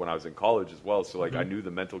psychologist when I was in college as well. So like I knew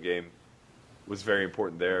the mental game was very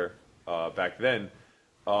important there back then.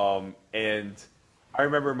 And I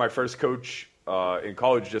remember my first coach in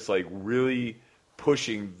college just like really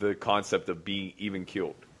pushing the concept of being even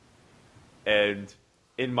keeled. And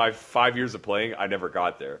in my 5 years of playing, I never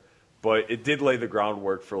got there. But it did lay the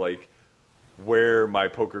groundwork for like where my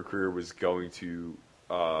poker career was going to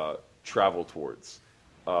travel towards.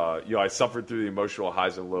 I suffered through the emotional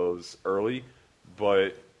highs and lows early,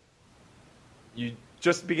 but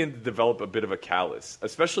just begin to develop a bit of a callous,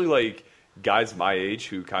 especially like guys my age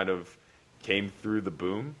who kind of came through the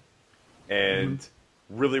boom and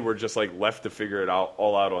really were just like left to figure it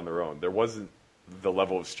all out on their own. There wasn't the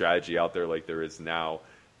level of strategy out there like there is now.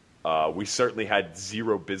 We certainly had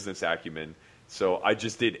zero business acumen, so I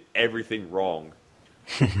just did everything wrong.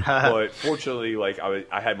 But fortunately, like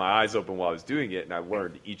I had my eyes open while I was doing it, and I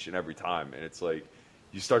learned each and every time. And it's like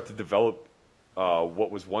you start to develop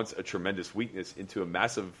what was once a tremendous weakness into a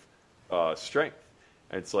massive strength.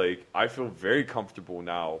 And it's like I feel very comfortable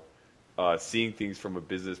now seeing things from a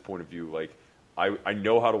business point of view. Like I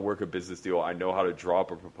know how to work a business deal. I know how to draw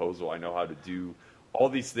up a proposal. I know how to do all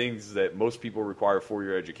these things that most people require a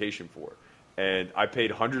 4-year education for. And I paid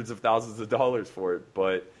hundreds of thousands of dollars for it,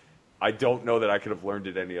 but I don't know that I could have learned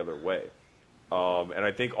it any other way. And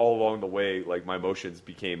I think all along the way, like my emotions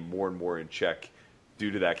became more and more in check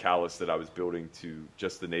due to that callus that I was building to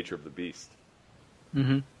just the nature of the beast.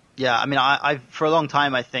 Mm-hmm. Yeah, I mean, I for a long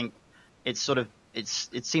time, I think it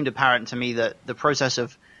seemed apparent to me that the process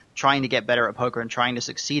of trying to get better at poker and trying to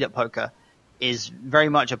succeed at poker is very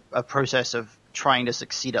much a process of trying to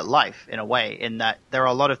succeed at life in a way, in that there are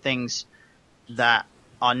a lot of things that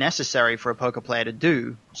are necessary for a poker player to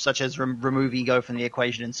do, such as remove ego from the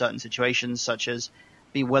equation in certain situations, such as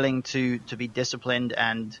be willing to be disciplined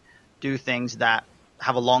and do things that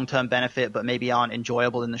have a long-term benefit but maybe aren't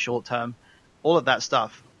enjoyable in the short term. All of that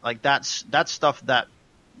stuff, like that's stuff that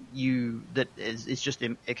is just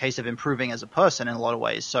a case of improving as a person in a lot of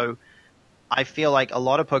ways. So I feel like a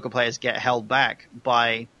lot of poker players get held back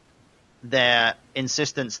by their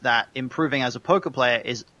insistence that improving as a poker player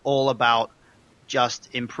is all about just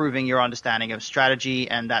improving your understanding of strategy,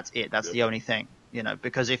 and that's it. That's the only thing,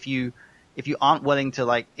 because if you aren't willing to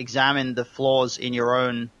like examine the flaws in your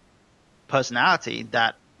own personality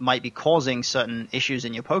that might be causing certain issues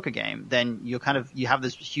in your poker game, then you have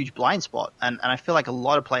this huge blind spot. And I feel like a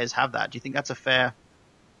lot of players have that. Do you think that's a fair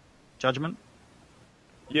judgment?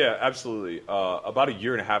 Yeah, absolutely. About a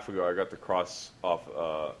year and a half ago, I got to cross off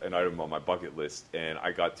an item on my bucket list, and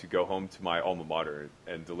I got to go home to my alma mater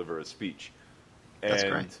and deliver a speech. That's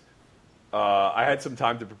and great. I had some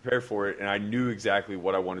time to prepare for it, and I knew exactly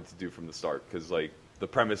what I wanted to do from the start, because like the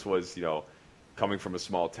premise was, coming from a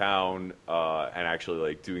small town and actually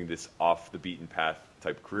like doing this off the beaten path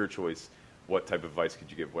type career choice. What type of advice could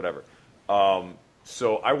you give? Whatever.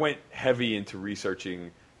 So I went heavy into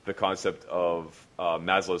researching the concept of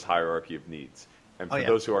Maslow's hierarchy of needs. And for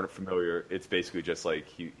those who aren't familiar, it's basically just like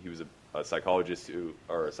he was a psychologist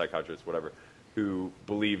or a psychiatrist, whatever, who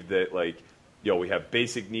believed that like, we have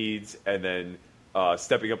basic needs, and then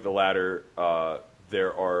stepping up the ladder,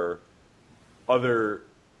 there are other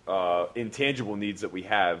intangible needs that we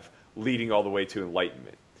have leading all the way to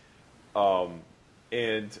enlightenment.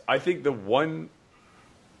 And I think the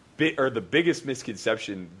biggest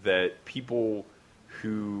misconception that people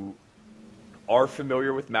who are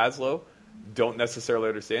familiar with Maslow don't necessarily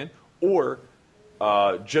understand, or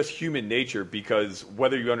just human nature, because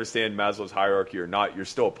whether you understand Maslow's hierarchy or not, you're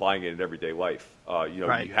still applying it in everyday life.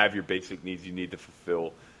 Right. You have your basic needs you need to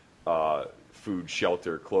fulfill: food,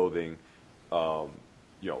 shelter, clothing,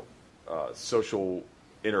 social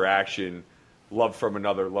interaction, love from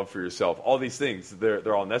another, love for yourself. All these things,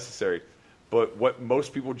 they're all necessary. But what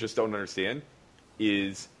most people just don't understand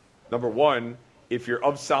is, number one, if you're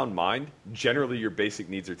of sound mind, generally your basic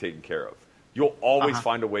needs are taken care of. You'll always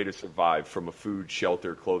find a way to survive from a food,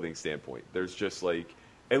 shelter, clothing standpoint. There's just like,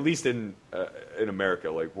 at least in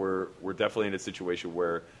America, like we're definitely in a situation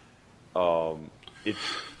where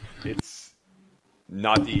it's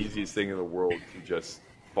not the easiest thing in the world to just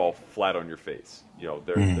fall flat on your face.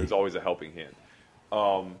 There's always a helping hand.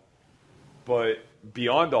 But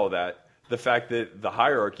beyond all that, the fact that the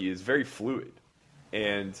hierarchy is very fluid,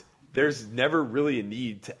 and there's never really a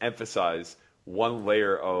need to emphasize one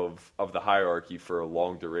layer of the hierarchy for a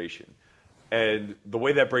long duration. And the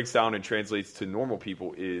way that breaks down and translates to normal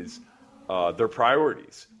people is their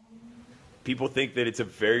priorities. People think that it's a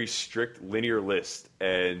very strict linear list,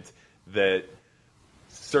 and that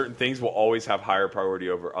certain things will always have higher priority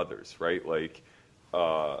over others, right? Like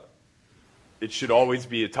it should always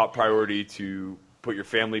be a top priority to put your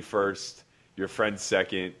family first, your friends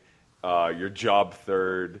second, your job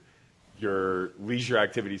third, your leisure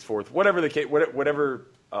activities fourth, whatever the case, whatever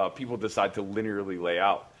people decide to linearly lay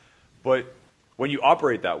out. But when you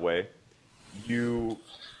operate that way, you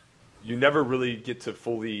never really get to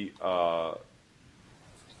fully,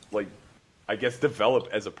 develop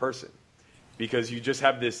as a person, because you just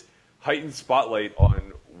have this heightened spotlight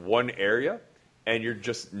on one area, and you're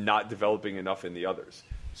just not developing enough in the others.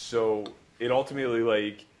 So it ultimately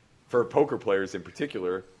for poker players in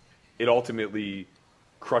particular, it ultimately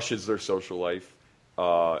crushes their social life.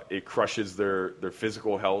 It crushes their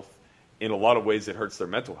physical health. In a lot of ways, it hurts their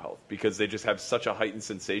mental health because they just have such a heightened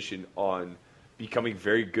sensation on becoming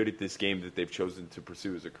very good at this game that they've chosen to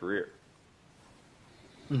pursue as a career.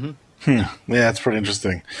 Yeah, that's pretty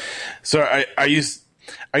interesting. So are you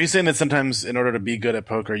saying that sometimes in order to be good at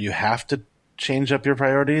poker, you have to change up your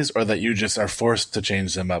priorities, or that you just are forced to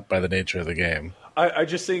change them up by the nature of the game? I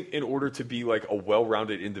just think in order to be like a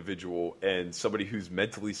well-rounded individual and somebody who's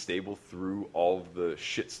mentally stable through all of the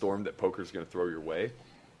shitstorm that poker is going to throw your way,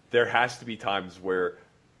 there has to be times where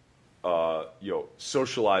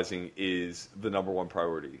socializing is the number one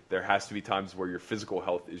priority. There has to be times where your physical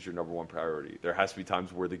health is your number one priority. There has to be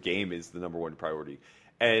times where the game is the number one priority.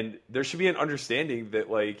 And there should be an understanding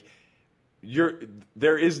that like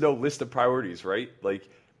there is no list of priorities, right? Like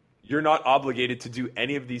you're not obligated to do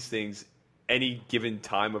any of these things any given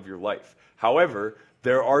time of your life. However,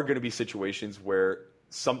 there are going to be situations where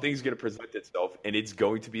something's going to present itself and it's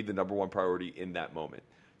going to be the number one priority in that moment.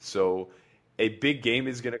 So a big game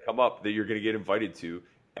is going to come up that you're going to get invited to,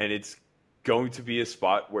 and it's going to be a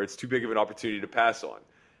spot where it's too big of an opportunity to pass on.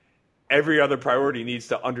 Every other priority needs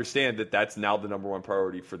to understand that that's now the number one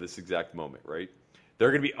priority for this exact moment, right? There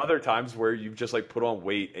are going to be other times where you've just like put on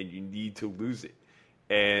weight and you need to lose it.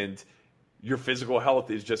 And your physical health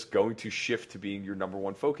is just going to shift to being your number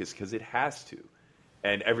one focus because it has to.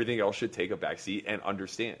 And everything else should take a backseat and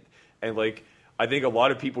understand. And like, I think a lot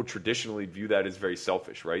of people traditionally view that as very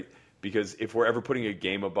selfish, right? Because if we're ever putting a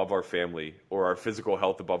game above our family or our physical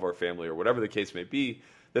health above our family or whatever the case may be,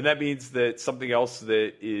 then that means that something else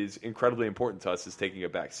that is incredibly important to us is taking a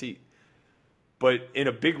back seat. But in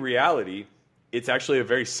a big reality, it's actually a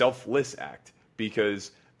very selfless act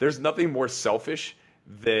because there's nothing more selfish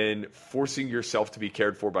than forcing yourself to be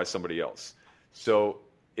cared for by somebody else. So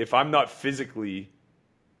if I'm not physically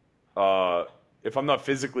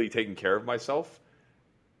taking care of myself,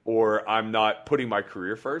 or I'm not putting my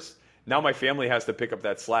career first, now my family has to pick up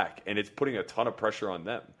that slack, and it's putting a ton of pressure on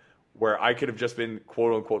them, where I could have just been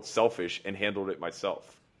quote unquote selfish and handled it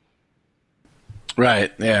myself.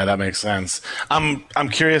 Right. Yeah, that makes sense. I'm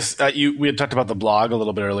curious. We had talked about the blog a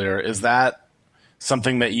little bit earlier. Is that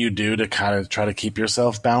something that you do to kind of try to keep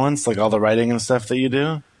yourself balanced, like all the writing and stuff that you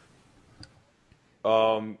do?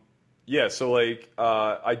 Yeah. So like,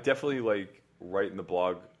 I definitely like write in the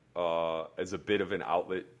blog as a bit of an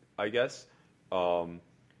outlet, I guess.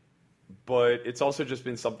 But it's also just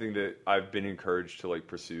been something that I've been encouraged to like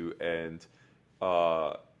pursue, and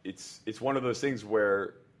it's one of those things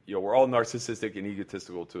where we're all narcissistic and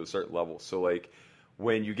egotistical to a certain level. So like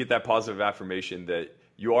when you get that positive affirmation that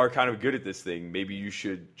you are kind of good at this thing, maybe you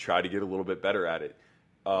should try to get a little bit better at it.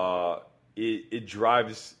 It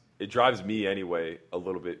drives me anyway a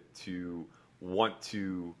little bit to want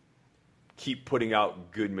to keep putting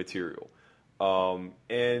out good material,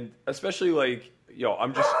 and especially like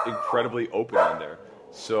I'm just incredibly open on there.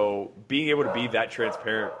 So being able to be that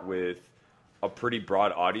transparent with a pretty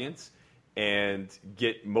broad audience and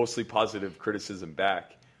get mostly positive criticism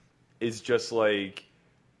back is just like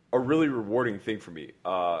a really rewarding thing for me.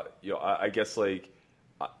 I guess like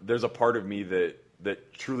there's a part of me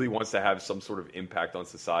that truly wants to have some sort of impact on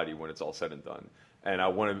society when it's all said and done. And I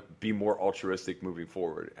want to be more altruistic moving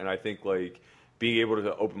forward. And I think like being able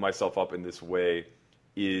to open myself up in this way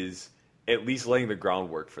is at least laying the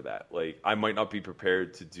groundwork for that. Like I might not be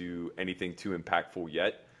prepared to do anything too impactful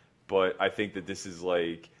yet, but I think that this is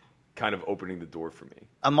like kind of opening the door for me.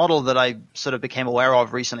 A model that I sort of became aware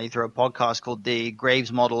of recently through a podcast called the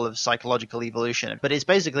Graves model of psychological evolution. But it's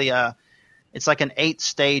basically it's like an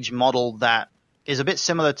 8-stage model that is a bit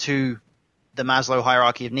similar to the Maslow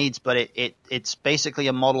hierarchy of needs, but it's basically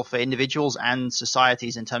a model for individuals and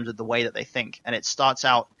societies in terms of the way that they think. And it starts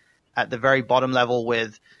out at the very bottom level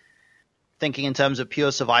with thinking in terms of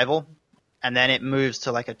pure survival, and then it moves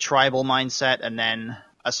to like a tribal mindset, and then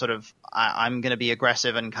a sort of I'm going to be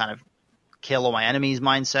aggressive and kind of kill all my enemies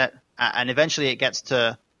mindset, and eventually it gets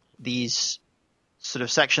to these sort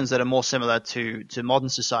of sections that are more similar to modern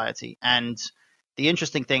society. And the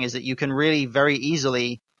interesting thing is that you can really very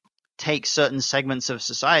easily take certain segments of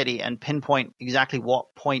society and pinpoint exactly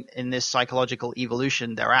what point in this psychological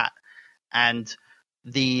evolution they're at. And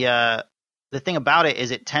the thing about it is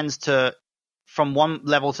it tends to, from one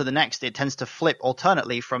level to the next, it tends to flip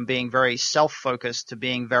alternately from being very self-focused to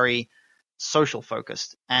being very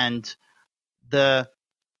social-focused. And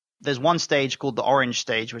there's one stage called the orange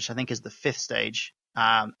stage, which I think is the 5th stage,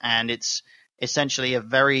 and it's essentially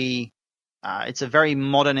it's a very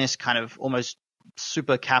modernist kind of almost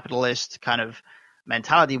super capitalist kind of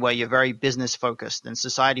mentality where you're very business focused, and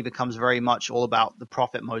society becomes very much all about the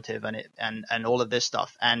profit motive and all of this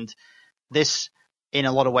stuff. And this, in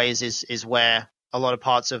a lot of ways, is where a lot of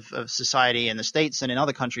parts of society in the States and in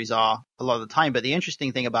other countries are a lot of the time. But the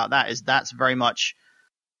interesting thing about that is that's very much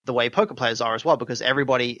the way poker players are as well, because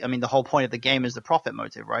everybody, I mean, the whole point of the game is the profit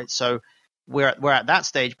motive, right? So we're at that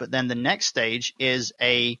stage, but then the next stage is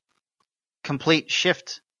a complete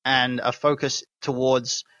shift and a focus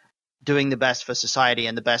towards doing the best for society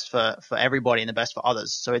and the best for everybody and the best for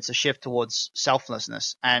others. So it's a shift towards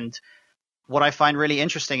selflessness. And what I find really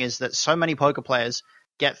interesting is that so many poker players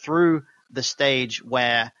get through the stage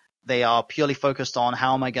where they are purely focused on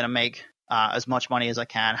how am I going to make as much money as I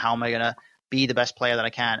can? How am I going to be the best player that I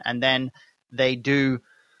can? And then they do,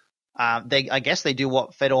 I guess they do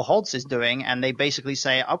what Fedor Holtz is doing, and they basically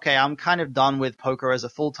say, okay, I'm kind of done with poker as a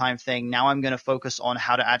full-time thing. Now I'm going to focus on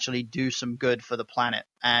how to actually do some good for the planet.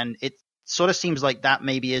 And it sort of seems like that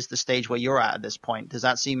maybe is the stage where you're at this point. Does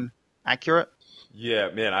that seem accurate? Yeah,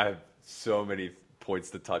 man, I have so many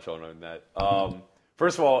points to touch on that.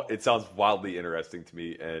 First of all, it sounds wildly interesting to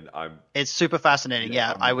me, and it's super fascinating.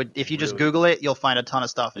 Yeah, I would, if you just Google it, you'll find a ton of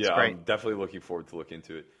stuff. It's great. I'm definitely looking forward to look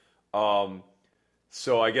into it.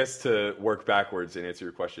 So I guess to work backwards and answer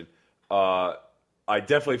your question, I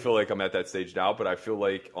definitely feel like I'm at that stage now, but I feel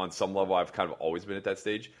like on some level I've kind of always been at that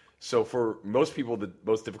stage. So for most people, the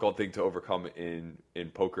most difficult thing to overcome in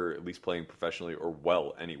poker, at least playing professionally or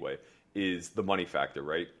well anyway, is the money factor,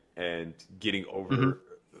 right? And getting over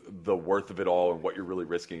the worth of it all and what you're really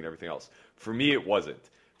risking and everything else. For me, it wasn't.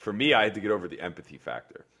 For me, I had to get over the empathy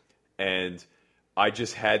factor. And I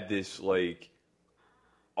just had this like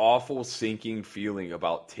awful sinking feeling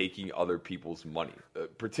about taking other people's money,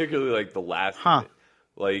 particularly like the last minute.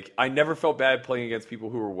 Like I never felt bad playing against people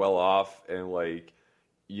who were well off and like,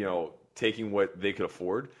 you know, taking what they could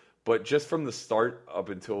afford. But just from the start up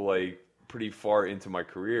until like pretty far into my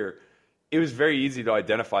career, it was very easy to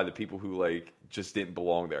identify the people who like just didn't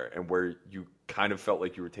belong there and where you kind of felt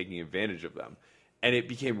like you were taking advantage of them. And it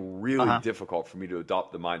became really difficult for me to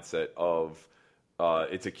adopt the mindset of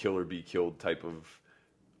it's a kill or be killed type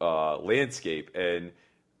of landscape. And,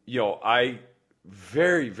 you know, I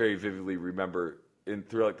very, very vividly remember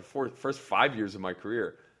through like the first 5 years of my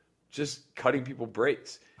career, just cutting people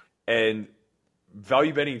breaks. And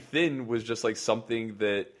value betting thin was just like something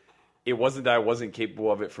that it wasn't that I wasn't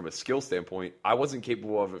capable of it from a skill standpoint. I wasn't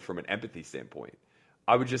capable of it from an empathy standpoint.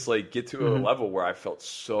 I would just like get to a level where I felt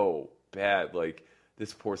so bad. Like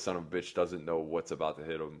this poor son of a bitch doesn't know what's about to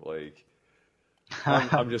hit him. Like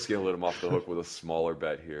I'm just going to let him off the hook with a smaller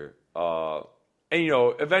bet here. And, you know,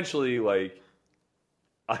 eventually like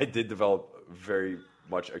I did develop very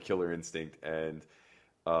much a killer instinct. And,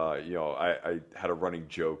 you know, I had a running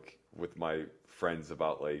joke with my friends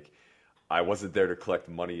about like, I wasn't there to collect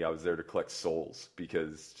money. I was there to collect souls,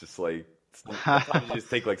 because just like sometimes you just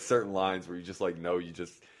take like certain lines where you just like know you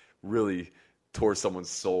just really tore someone's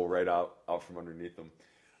soul right out from underneath them.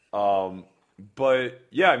 But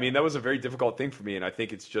yeah, I mean that was a very difficult thing for me, and I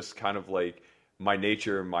think it's just kind of like my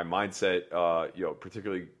nature and my mindset. You know,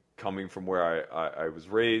 particularly coming from where I was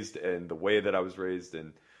raised and the way that I was raised,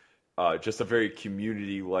 and just a very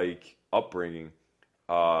community-like upbringing.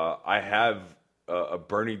 I have a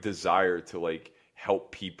burning desire to like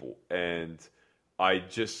help people, and I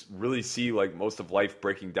just really see like most of life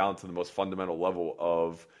breaking down to the most fundamental level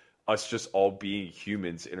of us just all being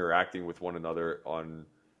humans interacting with one another on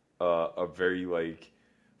a very like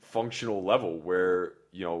functional level where,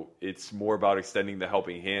 you know, it's more about extending the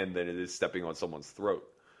helping hand than it is stepping on someone's throat.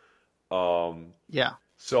 Yeah.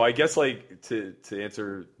 So I guess like to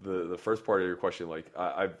answer the first part of your question, like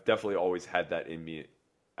I've definitely always had that in me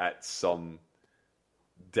at some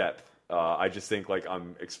depth. I just think like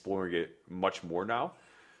I'm exploring it much more now.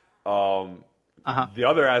 The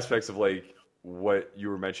other aspects of like what you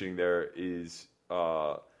were mentioning there is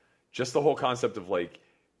just the whole concept of like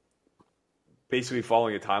basically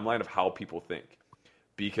following a timeline of how people think,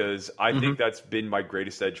 because I think that's been my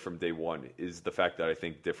greatest edge from day one, is the fact that I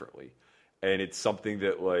think differently. And it's something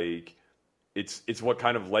that like it's what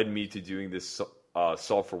kind of led me to doing this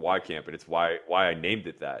Solve for Why camp, and it's why I named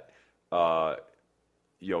it that.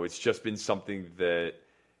 You know, it's just been something that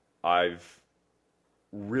I've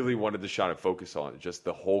really wanted to shine a focus on, just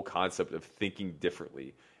the whole concept of thinking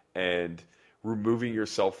differently and removing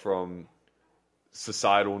yourself from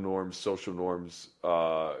societal norms, social norms,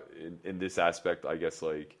 in this aspect, I guess,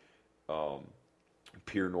 like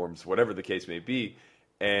peer norms, whatever the case may be,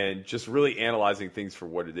 and just really analyzing things for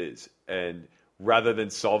what it is. And rather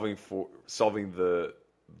than solving the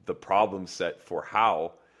problem set for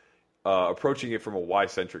how, approaching it from a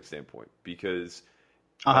why-centric standpoint, because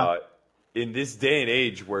uh, in this day and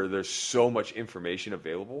age where there's so much information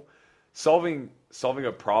available, solving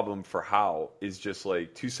a problem for how is just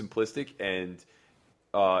like too simplistic, and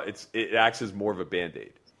it acts as more of a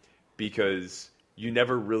band-aid because you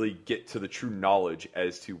never really get to the true knowledge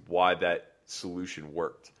as to why that solution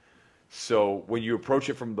worked. So when you approach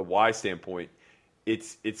it from the why standpoint,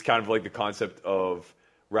 it's kind of like the concept of,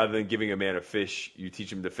 rather than giving a man a fish, you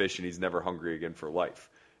teach him to fish and he's never hungry again for life.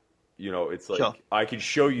 You know, it's like, Sure. I can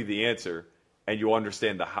show you the answer and you'll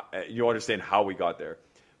understand how we got there.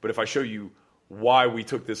 But if I show you why we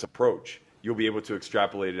took this approach, you'll be able to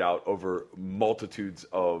extrapolate it out over multitudes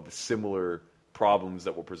of similar problems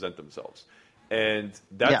that will present themselves. And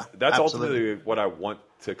that's ultimately what I want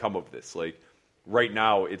to come of this. Like, right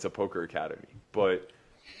now it's a poker academy, but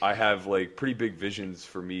I have like pretty big visions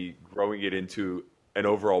for me growing it into an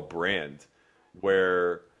overall brand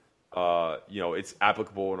where it's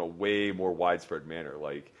applicable in a way more widespread manner.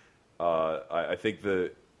 Like, I think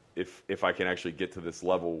if I can actually get to this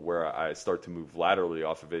level where I start to move laterally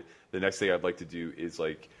off of it, the next thing I'd like to do is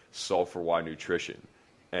like solve for why nutrition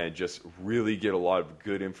and just really get a lot of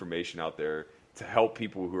good information out there to help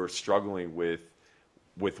people who are struggling with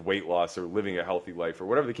weight loss or living a healthy life or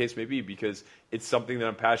whatever the case may be, because it's something that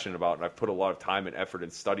I'm passionate about and I've put a lot of time and effort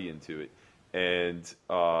and study into it. And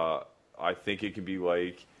I think it can be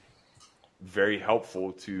like very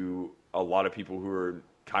helpful to a lot of people who are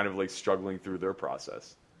kind of like struggling through their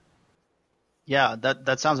process. Yeah,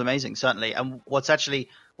 that sounds amazing, certainly. And what's really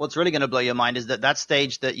going to blow your mind is that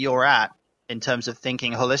stage that you're at in terms of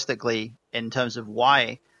thinking holistically, in terms of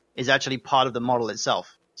why, is actually part of the model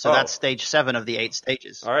itself. So that's stage 7 of the 8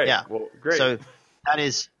 stages. All right. Yeah. Well, great. So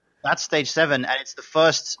that's stage 7, and it's the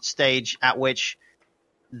first stage at which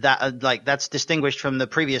that's distinguished from the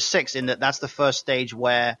previous 6 in that that's the first stage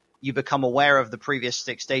where you become aware of the previous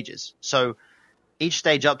 6 stages. So each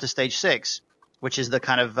stage up to stage 6, which is the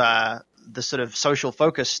kind of the sort of social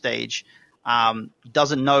focus stage,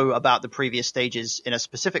 doesn't know about the previous stages in a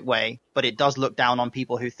specific way, but it does look down on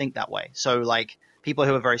people who think that way. So like people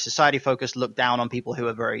who are very society focused look down on people who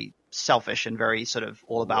are very selfish and very sort of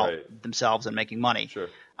all about themselves and making money. Sure.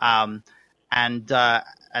 And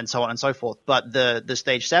so on and so forth. But the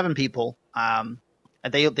stage 7 people,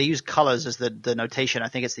 they use colors as the notation. I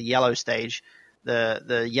think it's the yellow stage.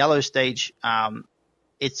 The yellow stage,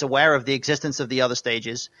 it's aware of the existence of the other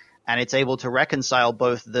stages, and it's able to reconcile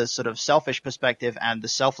both the sort of selfish perspective and the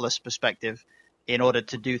selfless perspective in order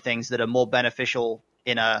to do things that are more beneficial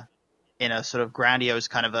in a sort of grandiose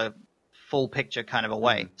kind of a full picture kind of a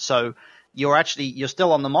way. So you're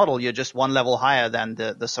still on the model. You're just one level higher than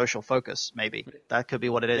the social focus. Maybe that could be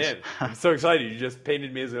what it is. Man, I'm so excited. You just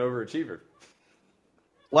painted me as an overachiever.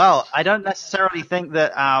 Well, I don't necessarily think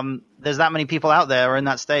that there's that many people out there in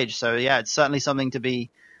that stage. So yeah, it's certainly something to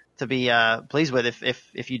be pleased with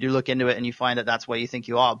if you do look into it and you find that that's where you think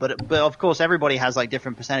you are. But of course, everybody has like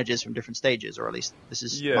different percentages from different stages, or at least this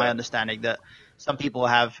is my understanding, that some people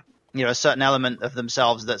have a certain element of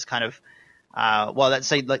themselves that's kind of let's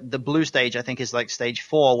say like the blue stage, I think is like stage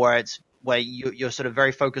 4, where you're sort of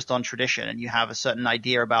very focused on tradition and you have a certain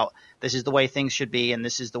idea about this is the way things should be and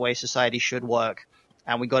this is the way society should work,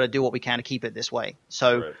 and we got to do what we can to keep it this way.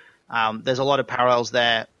 So there's a lot of parallels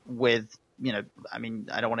there with, I mean,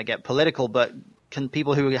 I don't want to get political, but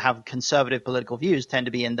people who have conservative political views tend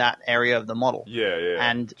to be in that area of the model. Yeah.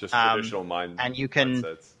 And just traditional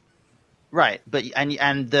mindsets. Right, but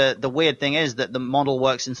and the weird thing is that the model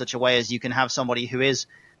works in such a way as you can have somebody who is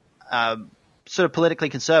sort of politically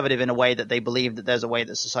conservative in a way that they believe that there's a way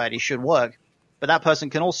that society should work, but that person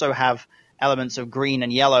can also have elements of green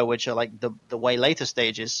and yellow, which are like the way later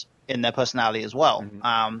stages in their personality as well.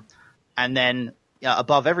 And then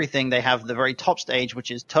above everything, they have the very top stage, which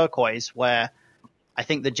is turquoise, where I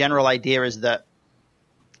think the general idea is that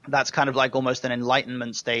that's kind of like almost an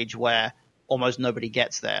enlightenment stage where almost nobody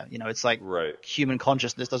gets there. It's like human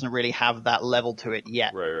consciousness doesn't really have that level to it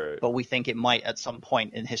yet, but we think it might at some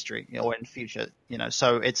point in history or in future.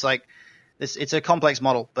 So it's like it's a complex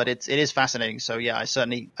model, but it is fascinating. So yeah, I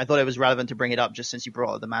thought it was relevant to bring it up just since you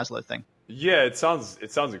brought up the Maslow thing. Yeah, it sounds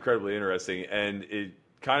incredibly interesting, and it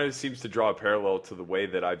kind of seems to draw a parallel to the way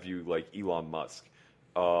that I view like Elon Musk.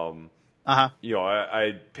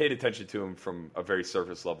 I paid attention to him from a very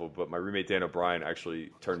surface level, but my roommate Dan O'Brien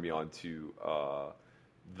actually turned me on to a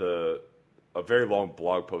very long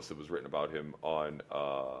blog post that was written about him on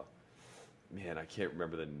I can't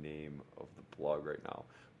remember the name of the blog right now,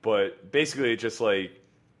 but basically it just like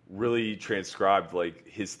really transcribed like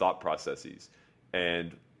his thought processes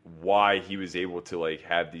and why he was able to like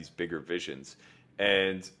have these bigger visions.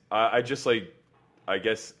 And I just like, I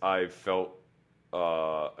guess I felt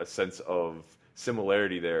a sense of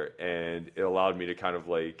similarity there, and it allowed me to kind of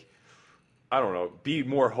like, I don't know, be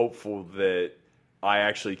more hopeful that I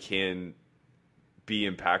actually can be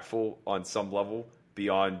impactful on some level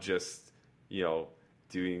beyond just,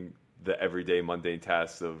 doing the everyday mundane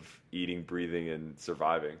tasks of eating, breathing, and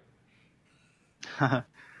surviving.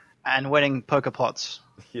 And winning poker pots.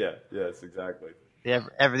 Yeah, yes, exactly.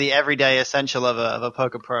 The everyday essential of a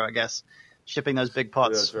poker pro, I guess. Shipping those big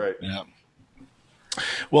pots. Yeah, that's right. Yeah.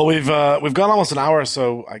 Well, we've gone almost an hour,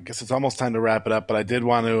 so I guess it's almost time to wrap it up. But I did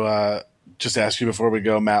want to just ask you before we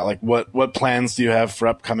go, Matt, like what plans do you have for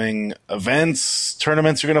upcoming events,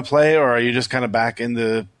 tournaments you're going to play, or are you just kind of back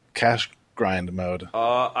into cash grind mode?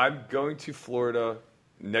 I'm going to Florida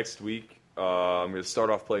next week. I'm going to start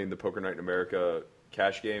off playing the Poker Night in America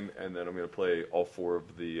cash game, and then I'm going to play all 4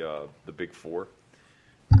 of the big 4.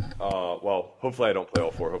 Well, hopefully I don't play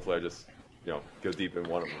all 4. Hopefully I just go deep in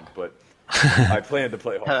one of them. But I plan to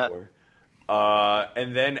play all 4.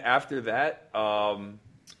 And then after that,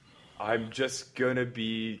 I'm just going to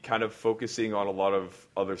be kind of focusing on a lot of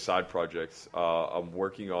other side projects. I'm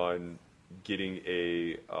working on getting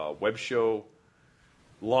a web show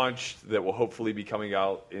launched that will hopefully be coming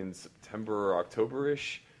out in September or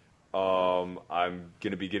October-ish. I'm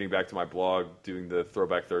going to be getting back to my blog, doing the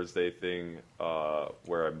Throwback Thursday thing,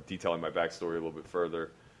 where I'm detailing my backstory a little bit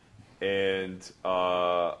further. And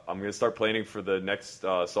I'm going to start planning for the next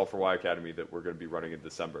Solve for Why Academy that we're going to be running in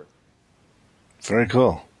December. Very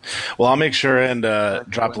cool. Well, I'll make sure and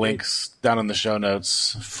drop links down in the show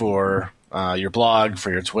notes for your blog,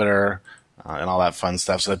 for your Twitter, and all that fun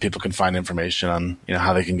stuff, so that people can find information on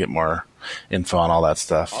how they can get more info on all that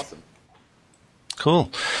stuff. Awesome.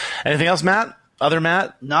 Cool. Anything else, Matt? Other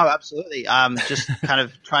Matt? No, absolutely. Just kind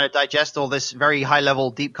of trying to digest all this very high level,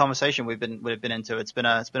 deep conversation we've been into. It's been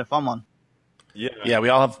a fun one. Yeah. We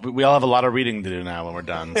all have a lot of reading to do now when we're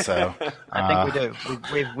done. So I think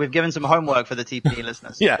we do. We've given some homework for the TP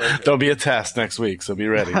listeners. Yeah, there'll be a test next week, so be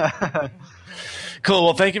ready. Cool.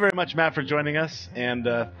 Well, thank you very much, Matt, for joining us, and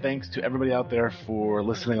thanks to everybody out there for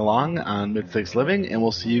listening along on Midstakes Living. And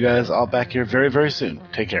we'll see you guys all back here very, very soon.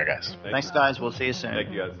 Take care, guys. Thanks, guys. We'll see you soon.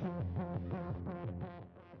 Thank you, guys.